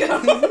 2 years ago. Go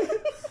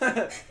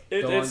on,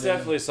 it's Dan.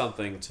 definitely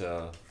something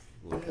to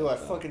look Oh, I at.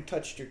 though. fucking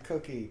touched your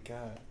cookie.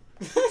 God.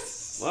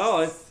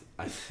 Well,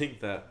 I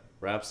think that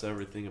wraps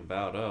everything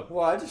about up.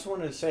 Well, I just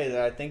wanted to say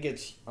that I think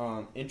it's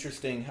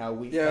interesting how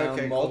we Yeah, found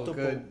okay, cool, multiple.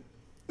 good.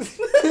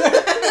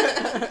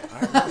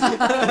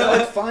 No,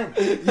 it's fine.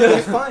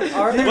 It's fine.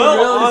 All right.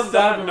 Well, on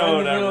that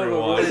note,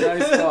 everyone. Really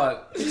nice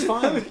thought. It's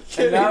fine.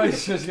 And now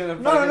he's just gonna.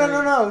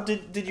 No.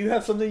 Did you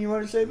have something you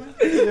wanted to say, man?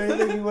 Is there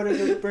anything you wanted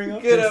to bring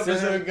up? Good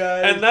episode,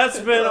 guys. And that's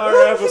been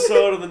our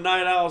episode of the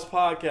Night Owls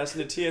podcast.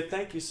 Natia,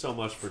 thank you so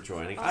much for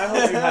joining. I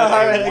hope you had All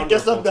a right, I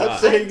guess I'm wonderful not time. I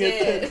saying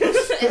did. it.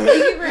 And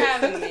thank you for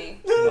having me.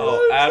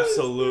 Oh,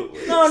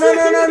 absolutely. No.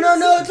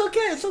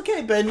 It's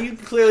okay, Ben. You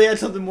clearly had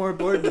something more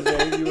important to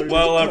say. You were-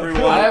 Well,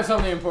 everyone. I have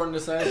something important to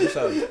say.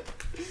 So,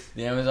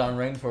 The Amazon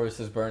rainforest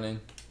is burning.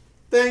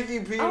 Thank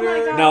you, Peter. Oh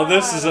my God. Now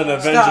this is an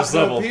Avengers Stop,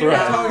 level Peter,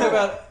 threat. talking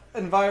about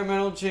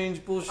environmental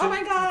change bullshit Oh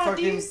my god, for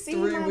do fucking you see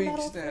 3 my weeks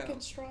metal now.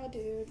 freaking straw,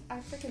 dude? I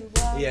freaking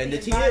love yeah, the Natia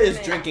is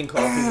environment. drinking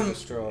coffee with a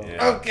straw.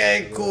 Yeah.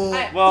 Okay, cool.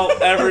 Well,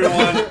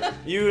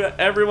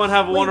 everyone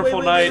have a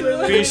wonderful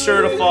night. Be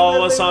sure to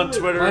follow us on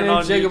Twitter My and on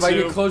name's Jacob. I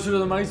get YouTube. closer to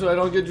the mic so I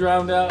don't get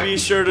drowned out. Be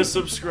sure to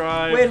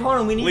subscribe. Wait, hold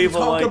on. We need Leave to a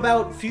talk like.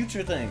 about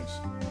future things.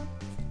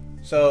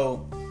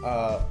 So,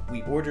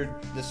 we ordered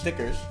the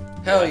stickers.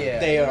 Hell yeah.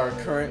 They are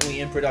currently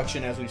in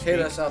production as we speak. Hit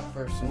us up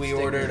for some We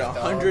stickers, ordered dog.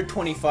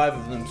 125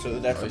 of them, so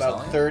that's Are we about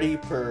selling? 30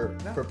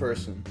 per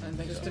person. And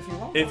just if you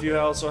want. If you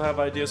also have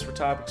ideas for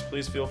topics,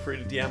 please feel free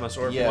to DM us,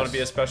 or if you Yes. want to be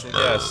a special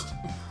guest.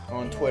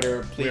 On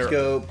Twitter, please We're-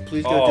 go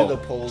Oh, to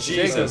the polls.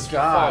 Jesus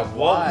God, fuck,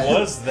 what why?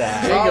 was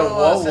that? Jacob, Follow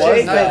what us was at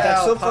Jacob, that? Night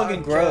that's so Owl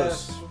fucking Podcast.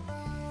 gross.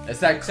 It's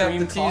that Except cream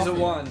the T's coffee. of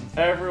one.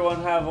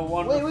 Everyone have a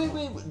wonderful...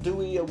 Wait. Do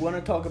we want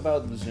to talk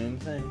about the Zoom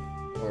thing?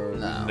 Or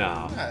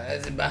No.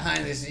 That's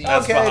behind the scenes.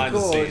 That's okay, behind the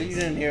cool. scenes. You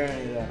didn't hear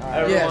any of that. All right.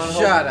 Everyone Yeah,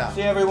 hope- shut up.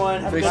 See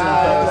everyone. Have a good Bye.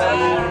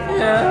 night. Bye.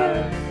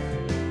 Yeah.